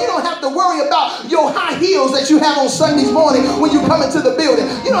 So you don't have to worry about your high heels that you have on Sundays morning when you come into the building.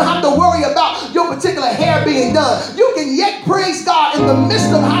 You don't have to worry about your particular hair being done. You can yet praise God in the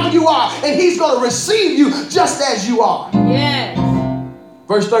midst of how you are, and he's going to receive you just as you are. Yes.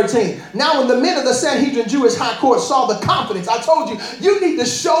 Verse 13. Now when the men of the Sanhedrin Jewish high court saw the confidence, I told you, you need to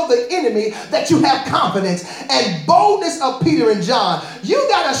show the enemy that you have confidence and boldness of Peter and John. You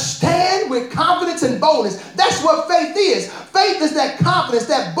got to stand with confidence and boldness. That's what faith is. Faith is that confidence,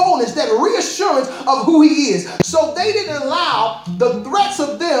 that boldness, that reassurance of who he is. So they didn't allow the threats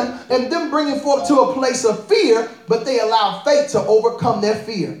of them and them bringing forth to a place of fear, but they allowed faith to overcome their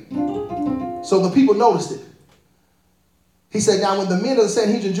fear. So the people noticed it. He said, now when the men of the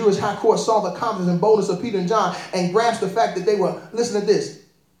Sanhedrin Jewish high court saw the confidence and boldness of Peter and John and grasped the fact that they were, listen to this,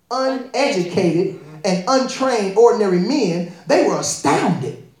 uneducated and untrained ordinary men, they were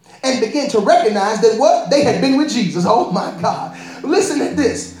astounded and began to recognize that what? They had been with Jesus. Oh my God. Listen to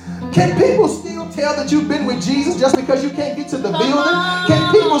this. Can people still tell that you've been with Jesus just because you can't get to the building?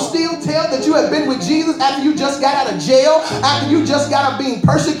 Can people still tell that you have been with Jesus after you just got out of jail, after you just got out of being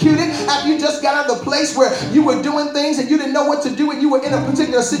persecuted, after you just got out of the place where you were doing things and you didn't know what to do and you were in a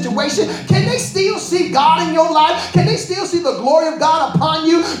particular situation? Can they still see God in your life? Can they still see the glory of God upon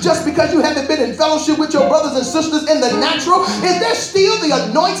you just because you haven't been in fellowship with your brothers and sisters in the natural? Is there still the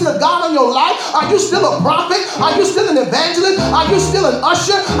anointing of God on your life? Are you still a prophet? Are you still an evangelist? Are you still an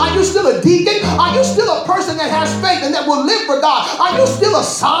usher? Are you still a deacon? Are you still a person that has faith and that will live for God? Are you still a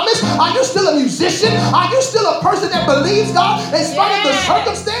psalmist? Are you still a musician? Are you still a person that believes God in spite of the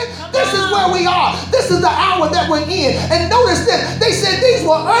circumstance? This is where we are. This is the hour that we're in. And notice this. They said these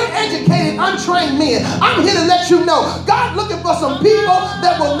were uneducated, untrained men. I'm here to let you know, God looking for some people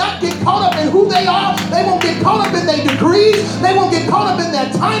that will not get caught up in who they are. They won't get caught up in their degrees. They won't get caught up in their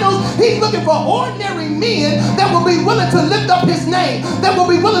titles. He's looking for ordinary men that will be willing to lift up his name, that will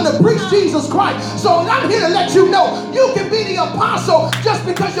be willing to preach Jesus Christ. So I'm here to let you know, you can be the apostle just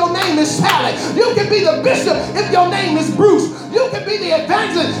because your name is Sally. You can be the bishop if your name is Bruce. You can be the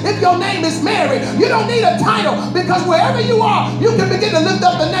evangelist if your name is Mary. You don't need a title, because wherever you are, you can begin to lift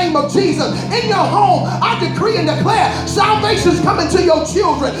up the name of Jesus. In your home, I decree and declare, salvation is coming to your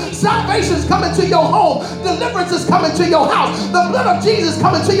children. Salvation is coming to your home. Deliverance is coming to your house. The blood of Jesus is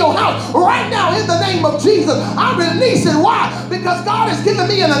coming to your house. Right now, in the name of Jesus, I release it. Why? Because God has given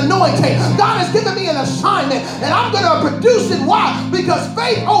me an anointing. God has given me an assignment, and I'm going to produce it. Why? Because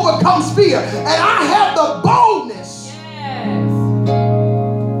faith overcomes fear, and I have the boldness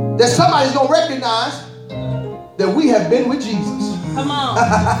that somebody's going to recognize that we have been with Jesus. Come on.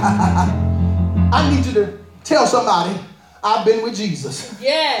 I need you to tell somebody, I've been with Jesus.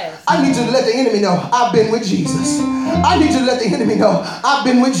 Yes. I need you to let the enemy know, I've been with Jesus. I need you to let the enemy know, I've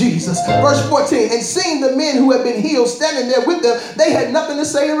been with Jesus. Verse 14, and seeing the men who had been healed standing there with them, they had nothing to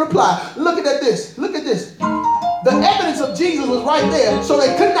say in reply. Look at this. Look at this. The evidence of Jesus was right there, so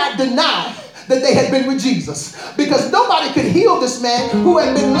they could not deny that they had been with Jesus, because nobody could heal this man who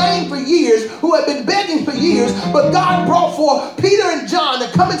had been lame for years, who had been begging for years. But God brought forth Peter and John to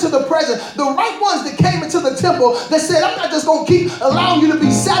come into the presence, the right ones that came into the temple, that said, I'm not just going to keep allowing you to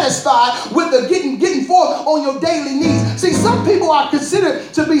be satisfied with the getting forth on your daily needs. See, some people are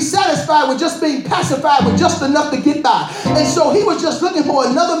considered to be satisfied with just being pacified with just enough to get by. And so he was just looking for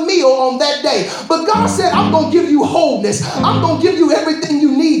another meal on that day. But God said, I'm going to give you wholeness. I'm going to give you everything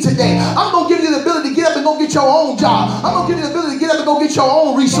you need today. I'm going to give you the ability to get up and go get your own job. I'm going to give you the ability to get up and go get your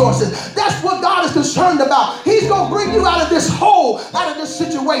own resources. That's what God is concerned about. He's going to bring you out of this hole, out of this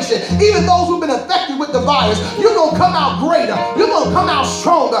situation. Even those who've been affected with the virus, you're going to come out greater. You're going to come out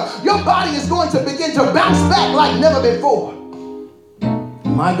stronger. Your body is going to begin to bounce back like never before.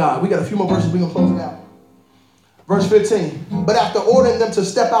 My God, we got a few more verses. We're going to close it out. Verse 15. But after ordering them to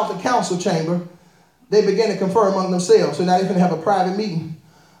step out the council chamber, they began to confer among themselves. So now they're going to have a private meeting.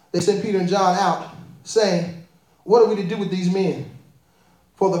 They sent Peter and John out, saying, what are we to do with these men?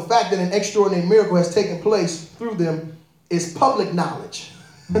 For the fact that an extraordinary miracle has taken place through them is public knowledge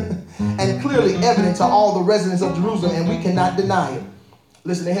and clearly evident to all the residents of Jerusalem, and we cannot deny it.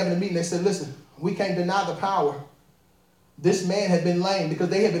 Listen, they having a meeting. They said, listen, we can't deny the power. This man had been lame because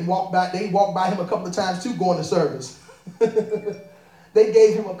they walked by him a couple of times too going to service. They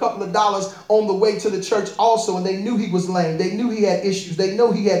gave him a couple of dollars on the way to the church also, and they knew he was lame. They knew he had issues. They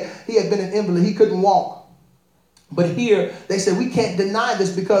knew he had been an invalid. He couldn't walk. But here they said, we can't deny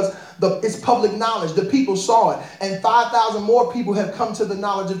this because it's public knowledge. The people saw it. And 5,000 more people have come to the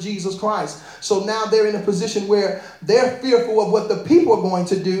knowledge of Jesus Christ. So now they're in a position where they're fearful of what the people are going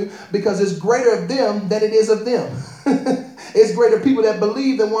to do, because it's greater of them than it is of them. It's greater people that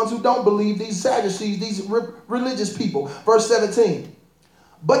believe than ones who don't believe, these Sadducees, these religious people. Verse 17.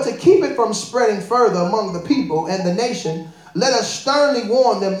 But to keep it from spreading further among the people and the nation, let us sternly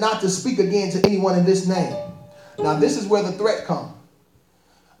warn them not to speak again to anyone in this name. Now, this is where the threat comes.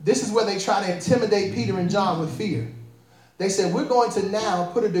 This is where they try to intimidate Peter and John with fear. They said, we're going to now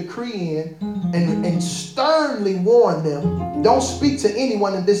put a decree in and sternly warn them, don't speak to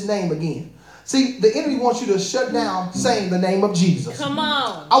anyone in this name again. See, the enemy wants you to shut down saying the name of Jesus. Come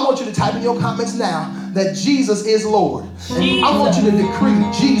on. I want you to type in your comments now that Jesus is Lord. And I want you to decree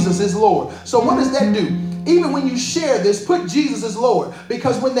Jesus is Lord. So what does that do? Even when you share this, put Jesus as Lord.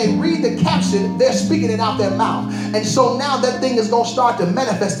 Because when they read the caption, they're speaking it out their mouth. And so now that thing is going to start to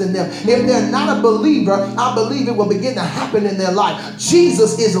manifest in them. If they're not a believer, I believe it will begin to happen in their life.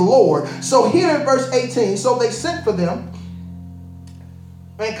 Jesus is Lord. So here in verse 18, so they sent for them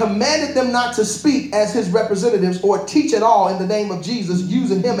and commanded them not to speak as his representatives or teach at all in the name of Jesus,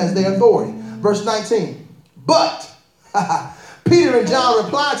 using him as their authority. Verse 19. But Peter and John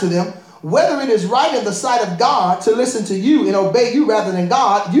replied to them, whether it is right in the sight of God to listen to you and obey you rather than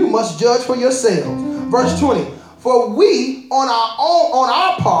God, you must judge for yourselves. Verse 20. For we on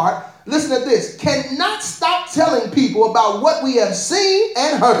our part, listen to this, cannot stop telling people about what we have seen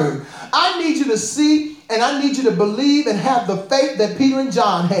and heard. I need you to see and I need you to believe and have the faith that Peter and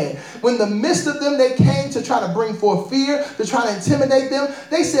John had. When the midst of them, they came to try to bring forth fear, to try to intimidate them.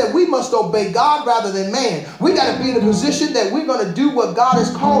 They said, we must obey God rather than man. We got to be in a position that we're going to do what God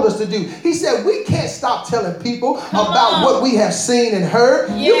has called us to do. He said, we can't stop telling people about what we have seen and heard.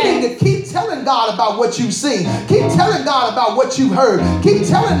 Yeah. You need to keep telling God about what you've seen. Keep telling God about what you've heard. Keep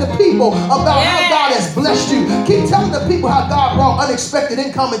telling the people about how God has blessed you. Keep telling the people how God brought unexpected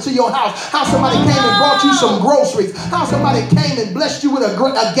income into your house. How somebody came and brought you some groceries. How somebody came and blessed you with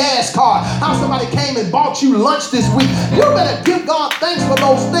a gas card. How somebody came and bought you lunch this week. You better give God thanks for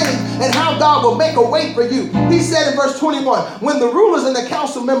those things and how God will make a way for you. He said in verse 21, when the rulers and the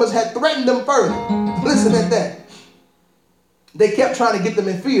council members had threatened them further. Listen at that. They kept trying to get them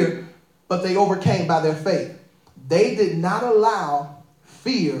in fear, but they overcame by their faith. They did not allow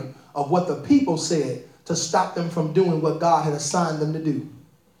fear of what the people said to stop them from doing what God had assigned them to do.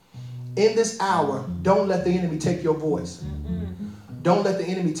 In this hour, don't let the enemy take your voice. Don't let the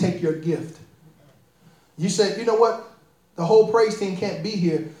enemy take your gift. You said, you know what? The whole praise team can't be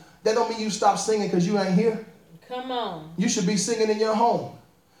here. That don't mean you stop singing because you ain't here. Come on. You should be singing in your home.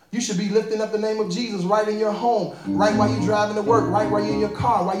 You should be lifting up the name of Jesus right in your home, right while you're driving to work, right while you're in your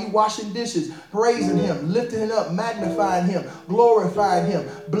car, while you're washing dishes, praising him, lifting him up, magnifying him, glorifying him,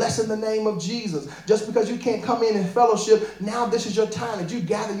 blessing the name of Jesus. Just because you can't come in and fellowship, now this is your time that you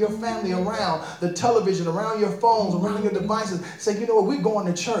gather your family around the television, around your phones, around your devices. Say, you know what, we're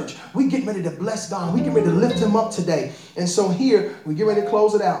going to church. We're getting ready to bless God. We're getting ready to lift him up today. And so here, we get ready to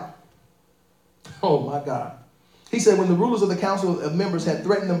close it out. Oh, my God. He said, when the rulers of the council of members had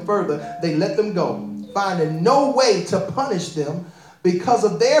threatened them further, they let them go, finding no way to punish them because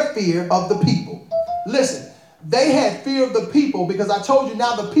of their fear of the people. Listen, they had fear of the people because I told you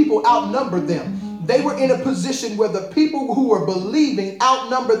now the people outnumbered them. They were in a position where the people who were believing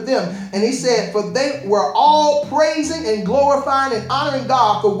outnumbered them. And he said, for they were all praising and glorifying and honoring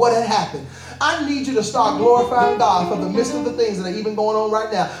God for what had happened. I need you to start glorifying God for the midst of the things that are even going on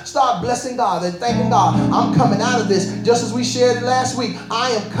right now. Start blessing God and thanking God. I'm coming out of this. Just as we shared last week,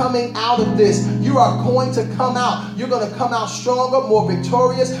 I am coming out of this. You are going to come out. You're going to come out stronger, more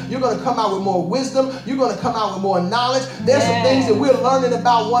victorious. You're going to come out with more wisdom. You're going to come out with more knowledge. There's some things that we're learning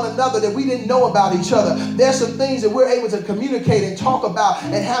about one another that we didn't know about each other. There's some things that we're able to communicate and talk about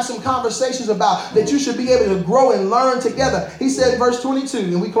and have some conversations about that you should be able to grow and learn together. He said in verse 22,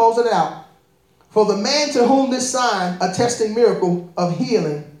 and we close it out. For the man to whom this sign, attesting miracle of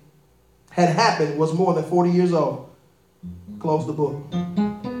healing, had happened was more than 40 years old. Close the book.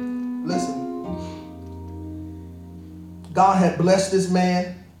 Listen. God had blessed this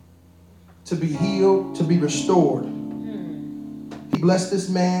man to be healed, to be restored. He blessed this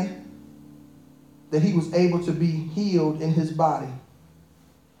man that he was able to be healed in his body.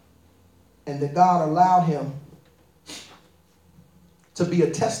 And that God allowed him to be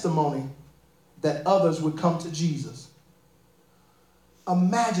a testimony that others would come to Jesus.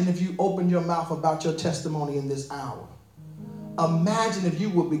 Imagine if you opened your mouth about your testimony in this hour. Imagine if you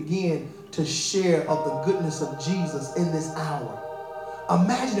would begin to share of the goodness of Jesus in this hour.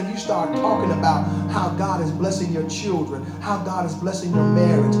 Imagine if you start talking about how God is blessing your children, how God is blessing your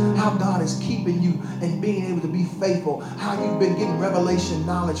marriage, how God is keeping you and being able to be faithful, how you've been getting revelation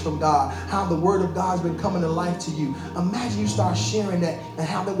knowledge from God, how the word of God has been coming to life to you. Imagine you start sharing that and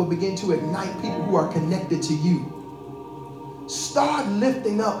how that will begin to ignite people who are connected to you. Start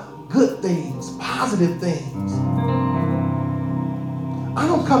lifting up good things, positive things. I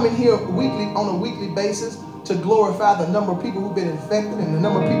don't come in here on a weekly basis to glorify the number of people who've been infected and the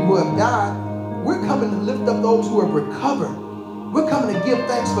number of people who have died. We're coming to lift up those who have recovered. We're coming to give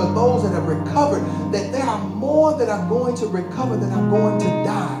thanks for those that have recovered, that there are more that are going to recover than are going to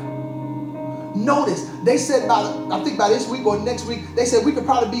die. Notice, they said I think by this week or next week, they said we could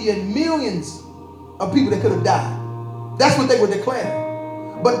probably be in millions of people that could have died. That's what they were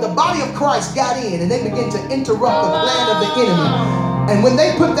declaring. But the body of Christ got in and they began to interrupt the plan of the enemy. And when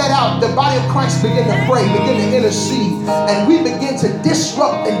they put that out, the body of Christ begin to pray, begin to intercede, and we begin to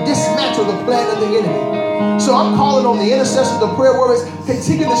disrupt and dismantle the plan of the enemy. So I'm calling on the intercessors, the prayer warriors,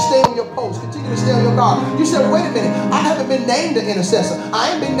 continue to stay on your post, continue to stay on your guard. You said, wait a minute, I haven't been named an intercessor.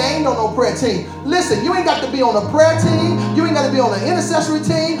 I ain't been named on no prayer team. Listen, you ain't got to be on a prayer team. You ain't got to be on an intercessory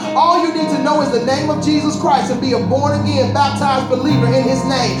team. All you need to know is the name of Jesus Christ and be a born-again, baptized believer in his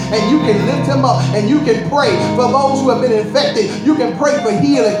name. And you can lift him up and you can pray for those who have been infected. You can pray for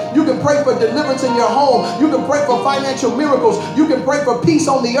healing. You can pray for deliverance in your home. You can pray for financial miracles. You can pray for peace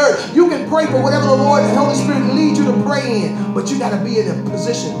on the earth. You can pray for whatever the Lord and Holy Spirit leads you to pray in. But you got to be in a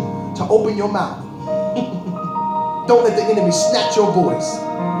position to open your mouth. Don't let the enemy snatch your voice.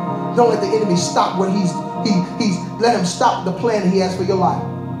 Don't let the enemy stop what he's let him stop the plan that he has for your life.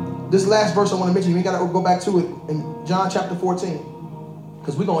 This last verse I want to mention, we got to go back to it in John chapter 14,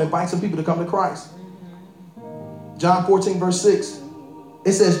 because we're going to invite some people to come to Christ. John 14 verse 6.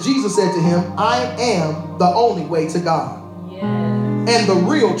 It says, Jesus said to him, I am the only way to God, and the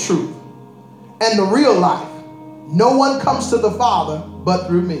real truth, and the real life. No one comes to the Father but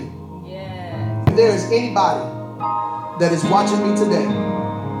through me. If there is anybody that is watching me today,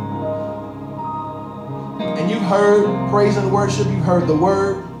 and you've heard praise and worship, you've heard the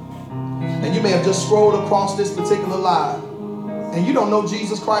word, and you may have just scrolled across this particular live, and you don't know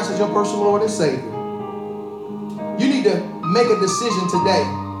Jesus Christ as your personal Lord and Savior, you need to make a decision today,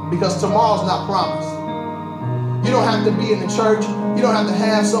 because tomorrow's not promised. You don't have to be in the church. You don't have to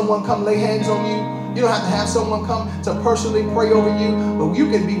have someone come lay hands on you. You don't have to have someone come to personally pray over you, but you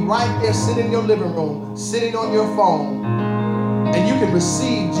can be right there sitting in your living room, sitting on your phone, and you can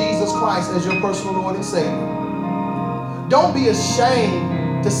receive Jesus Christ as your personal Lord and Savior. Don't be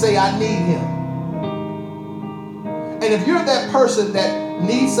ashamed to say, I need him. And if you're that person that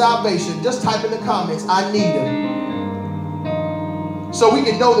needs salvation, just type in the comments, I need him. So we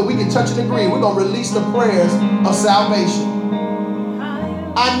can know that we can touch and agree. We're going to release the prayers of salvation.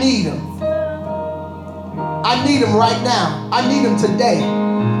 I need him. I need him right now. I need him today.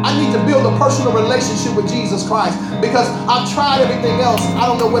 I need to build a personal relationship with Jesus Christ, because I've tried everything else. I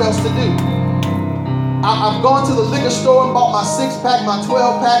don't know what else to do. I've gone to the liquor store and bought my 6-pack, my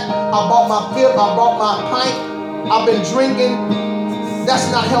 12-pack. I bought my 5th. I bought my pint. I've been drinking. That's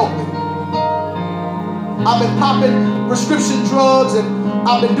not helping. I've been popping prescription drugs, and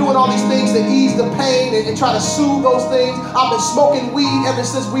I've been doing all these things to ease the pain and try to soothe those things. I've been smoking weed ever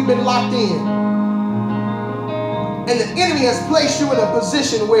since we've been locked in. And the enemy has placed you in a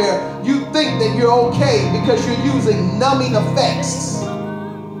position where you think that you're okay because you're using numbing effects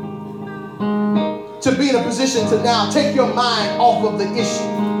to be in a position to now take your mind off of the issue.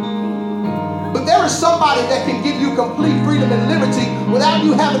 But there is somebody that can give you complete freedom and liberty without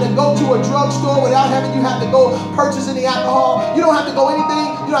you having to go to a drugstore, without having you have to go purchase any alcohol. You don't have to go anything.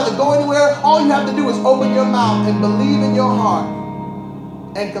 You don't have to go anywhere. All you have to do is open your mouth and believe in your heart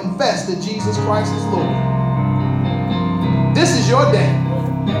and confess that Jesus Christ is Lord. This is your day.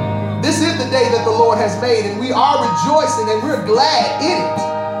 This is the day that the Lord has made, and we are rejoicing and we're glad in it.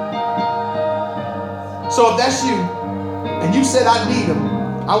 So if that's you, and you said, I need him,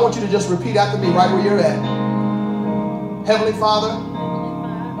 I want you to just repeat after me right where you're at. Heavenly Father,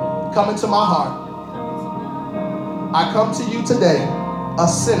 come into my heart. I come to you today, a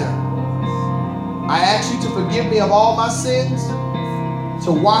sinner. I ask you to forgive me of all my sins,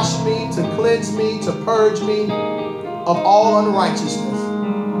 to wash me, to cleanse me, to purge me of all unrighteousness.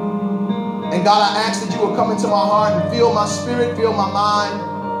 And God, I ask that you will come into my heart and fill my spirit, fill my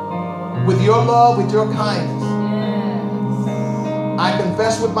mind with your love, with your kindness. I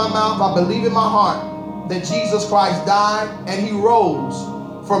confess with my mouth, I believe in my heart that Jesus Christ died and he rose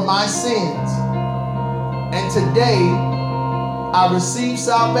for my sins. And today, I receive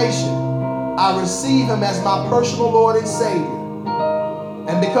salvation. I receive him as my personal Lord and Savior.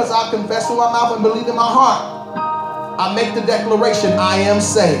 And because I confess with my mouth and believe in my heart, I make the declaration, I am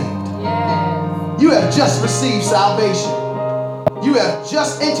saved. Yes. You have just received salvation. You have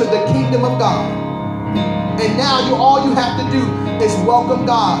just entered the kingdom of God. And now all you have to do is welcome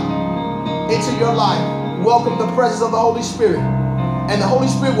God into your life. Welcome the presence of the Holy Spirit. And the Holy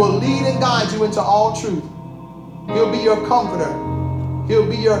Spirit will lead and guide you into all truth. He'll be your comforter. He'll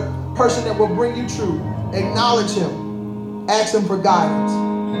be your person that will bring you truth. Acknowledge him. Ask him for guidance.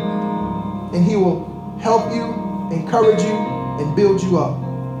 And he will help you, encourage you, and build you up.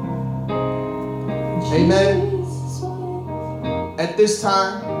 Amen. At this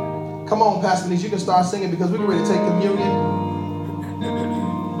time, come on, Pastor Denise, you can start singing because we're getting ready to take communion.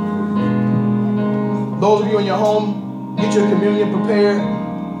 Those of you in your home, get your communion prepared.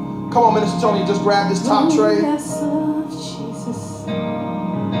 Come on, Minister Tony, just grab this top tray. Yes, Lord Jesus.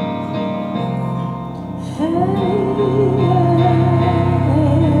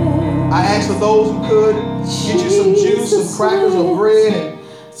 ask for those who could, get you some juice, some crackers or bread, and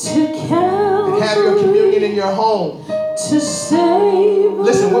have your communion in your home.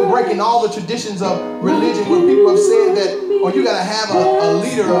 Listen, we're breaking all the traditions of religion where people have said that, or you got to have a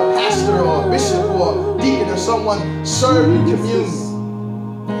leader, a pastor, or a bishop, or a deacon, or someone serve you communion.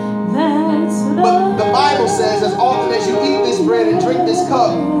 But the Bible says, as often as you eat this bread and drink this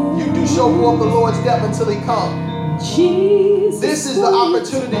cup, you do show forth the Lord's death until he comes. This is the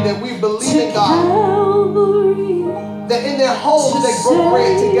opportunity that we believe in God. That in their homes they broke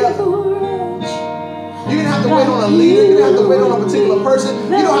bread together. You didn't have to wait on a leader. You didn't have to wait on a particular person.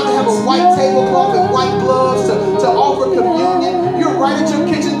 You don't have to have a white tablecloth and white gloves to offer communion. You're right at your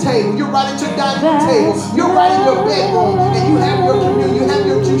kitchen table. You're right at your dining room table. You're right in your bedroom. And you have your communion. You have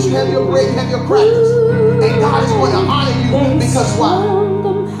your juice. You have your bread. You have your crackers. And God is going to honor you because why?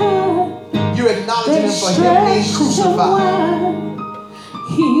 You're acknowledging him for him being crucified.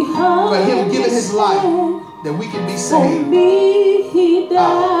 For him giving his life that we can be saved.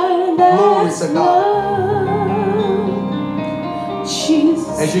 Glory to God.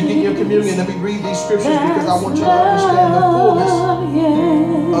 As you get your communion, let me read these scriptures because I want you to understand the fullness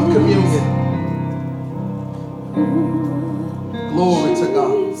of communion. Glory to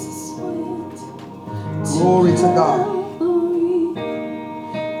God. Glory to God.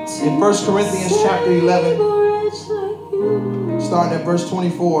 In 1 Corinthians chapter 11, starting at verse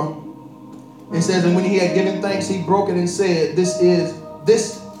 24, it says, and when he had given thanks, he broke it and said, this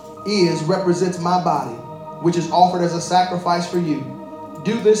represents my body, which is offered as a sacrifice for you.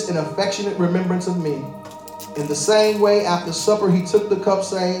 Do this in affectionate remembrance of me. In the same way, after supper, he took the cup,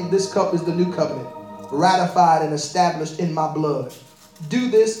 saying, this cup is the new covenant, ratified and established in my blood. Do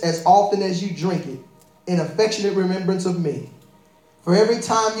this as often as you drink it, in affectionate remembrance of me. For every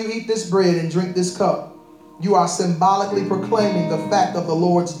time you eat this bread and drink this cup, you are symbolically proclaiming the fact of the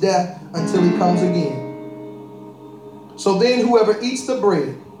Lord's death until he comes again. So then whoever eats the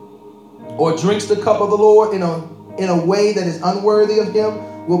bread or drinks the cup of the Lord in a way that is unworthy of him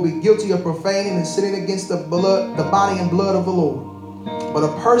will be guilty of profaning and sinning against the body and blood of the Lord. But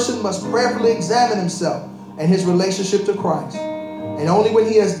a person must prayerfully examine himself and his relationship to Christ. And only when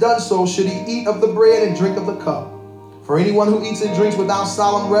he has done so should he eat of the bread and drink of the cup. For anyone who eats and drinks without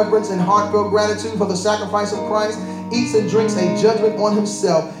solemn reverence and heartfelt gratitude for the sacrifice of Christ eats and drinks a judgment on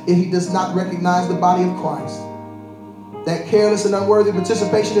himself if he does not recognize the body of Christ. That careless and unworthy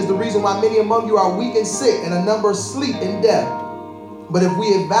participation is the reason why many among you are weak and sick, and a number sleep in death. But if we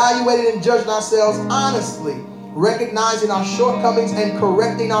evaluated and judged ourselves honestly, recognizing our shortcomings and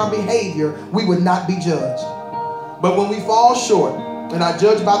correcting our behavior, we would not be judged. But when we fall short and are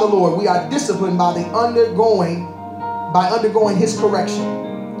judged by the Lord, we are disciplined by undergoing his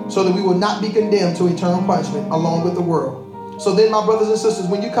correction, so that we will not be condemned to eternal punishment along with the world. So then, my brothers and sisters,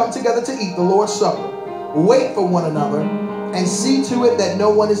 when you come together to eat the Lord's Supper, wait for one another and see to it that no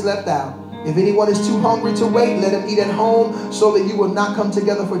one is left out. If anyone is too hungry to wait, let him eat at home, so that you will not come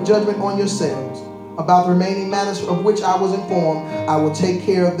together for judgment on yourselves. About the remaining matters of which I was informed, I will take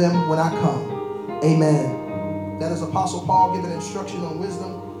care of them when I come. Amen. That is Apostle Paul giving instruction on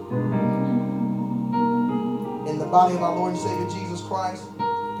wisdom in the body of our Lord and Savior Jesus Christ,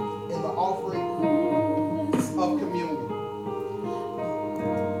 in the offering of communion.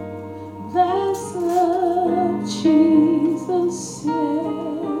 That's love, Jesus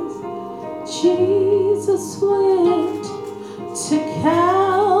says. Jesus went to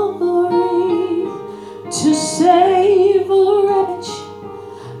Calvary to save a wretch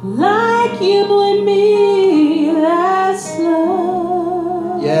like you and me. That's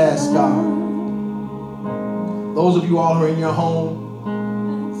love. Yes, God. Those of you all who are in your home,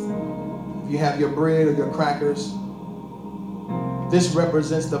 if you have your bread or your crackers, this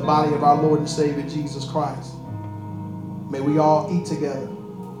represents the body of our Lord and Savior Jesus Christ. May we all eat together.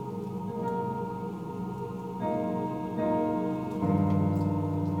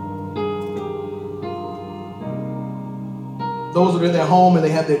 Those that are in their home and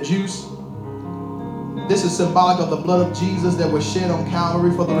they have their juice, this is symbolic of the blood of Jesus that was shed on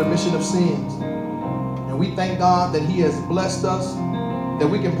Calvary for the remission of sins. And we thank God that he has blessed us, that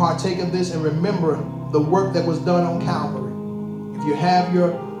we can partake of this and remember the work that was done on Calvary. If you have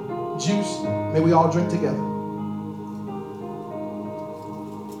your juice, may we all drink together.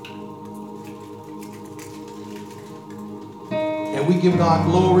 And we give God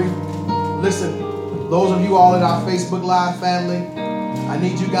glory. Listen, those of you all in our Facebook Live family, I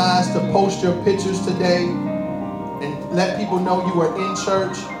need you guys to post your pictures today and let people know you are in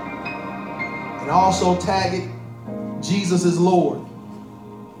church. And also tag it, Jesus is Lord.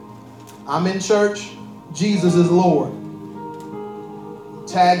 I'm in church, Jesus is Lord.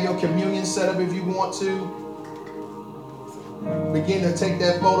 Tag your communion setup if you want to. Begin to take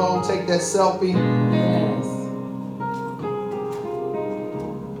that photo, take that selfie. Yes.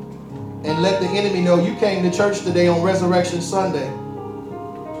 And let the enemy know you came to church today on Resurrection Sunday.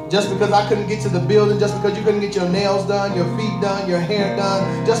 Just because I couldn't get to the building, just because you couldn't get your nails done, your feet done, your hair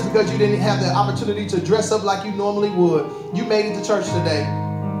done, just because you didn't have the opportunity to dress up like you normally would, you made it to church today.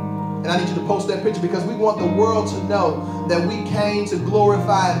 And I need you to post that picture because we want the world to know that we came to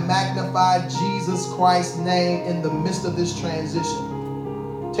glorify and magnify Jesus Christ's name in the midst of this transition.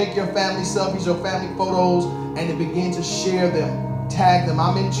 Take your family selfies, your family photos, and to begin to share them. Tag them.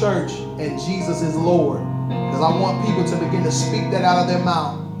 I'm in church and Jesus is Lord. Because I want people to begin to speak that out of their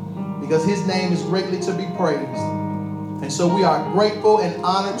mouth. Because his name is greatly to be praised. And so we are grateful and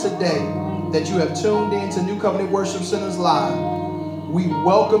honored today that you have tuned in to New Covenant Worship Centers Live. We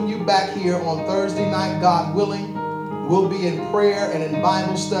welcome you back here on Thursday night, God willing. We'll be in prayer and in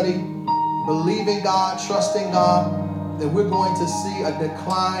Bible study, believing God, trusting God, that we're going to see a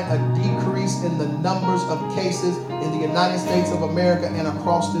decline, a decrease in the numbers of cases in the United States of America and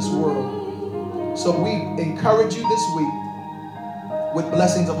across this world. So we encourage you this week with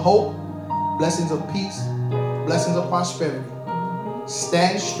blessings of hope, blessings of peace, blessings of prosperity.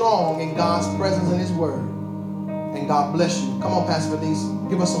 Stand strong in God's presence and his word. And God bless you. Come on, Pastor Denise.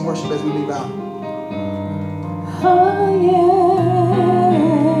 Give us some worship as we leave out. Oh,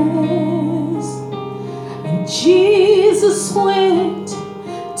 yes. And Jesus went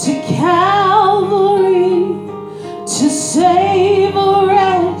to Calvary to save a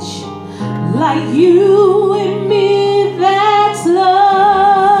wretch like you and me. That's love.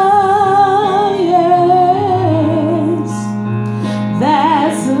 Yes.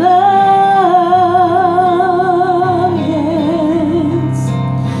 That's love.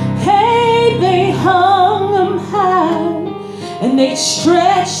 And they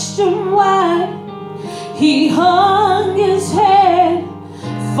stretched him wide. He hung his head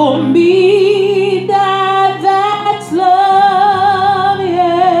for me. Died. That's love.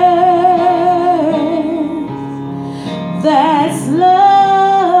 Yes. That's love.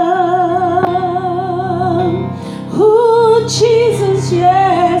 Ooh, Jesus,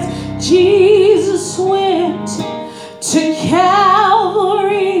 yes. Jesus went to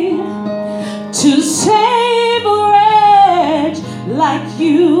Calvary to save a wretch like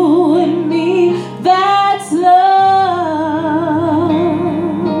you and me. That's love.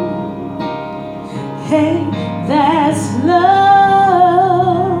 Hey, that's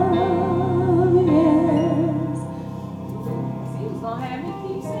love. Yes. She was gonna have me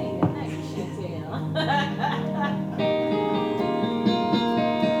keep singing. Thank you, Chantel.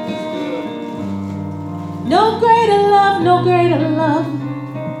 No greater love, no greater love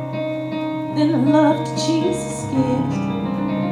than the love that Jesus gives.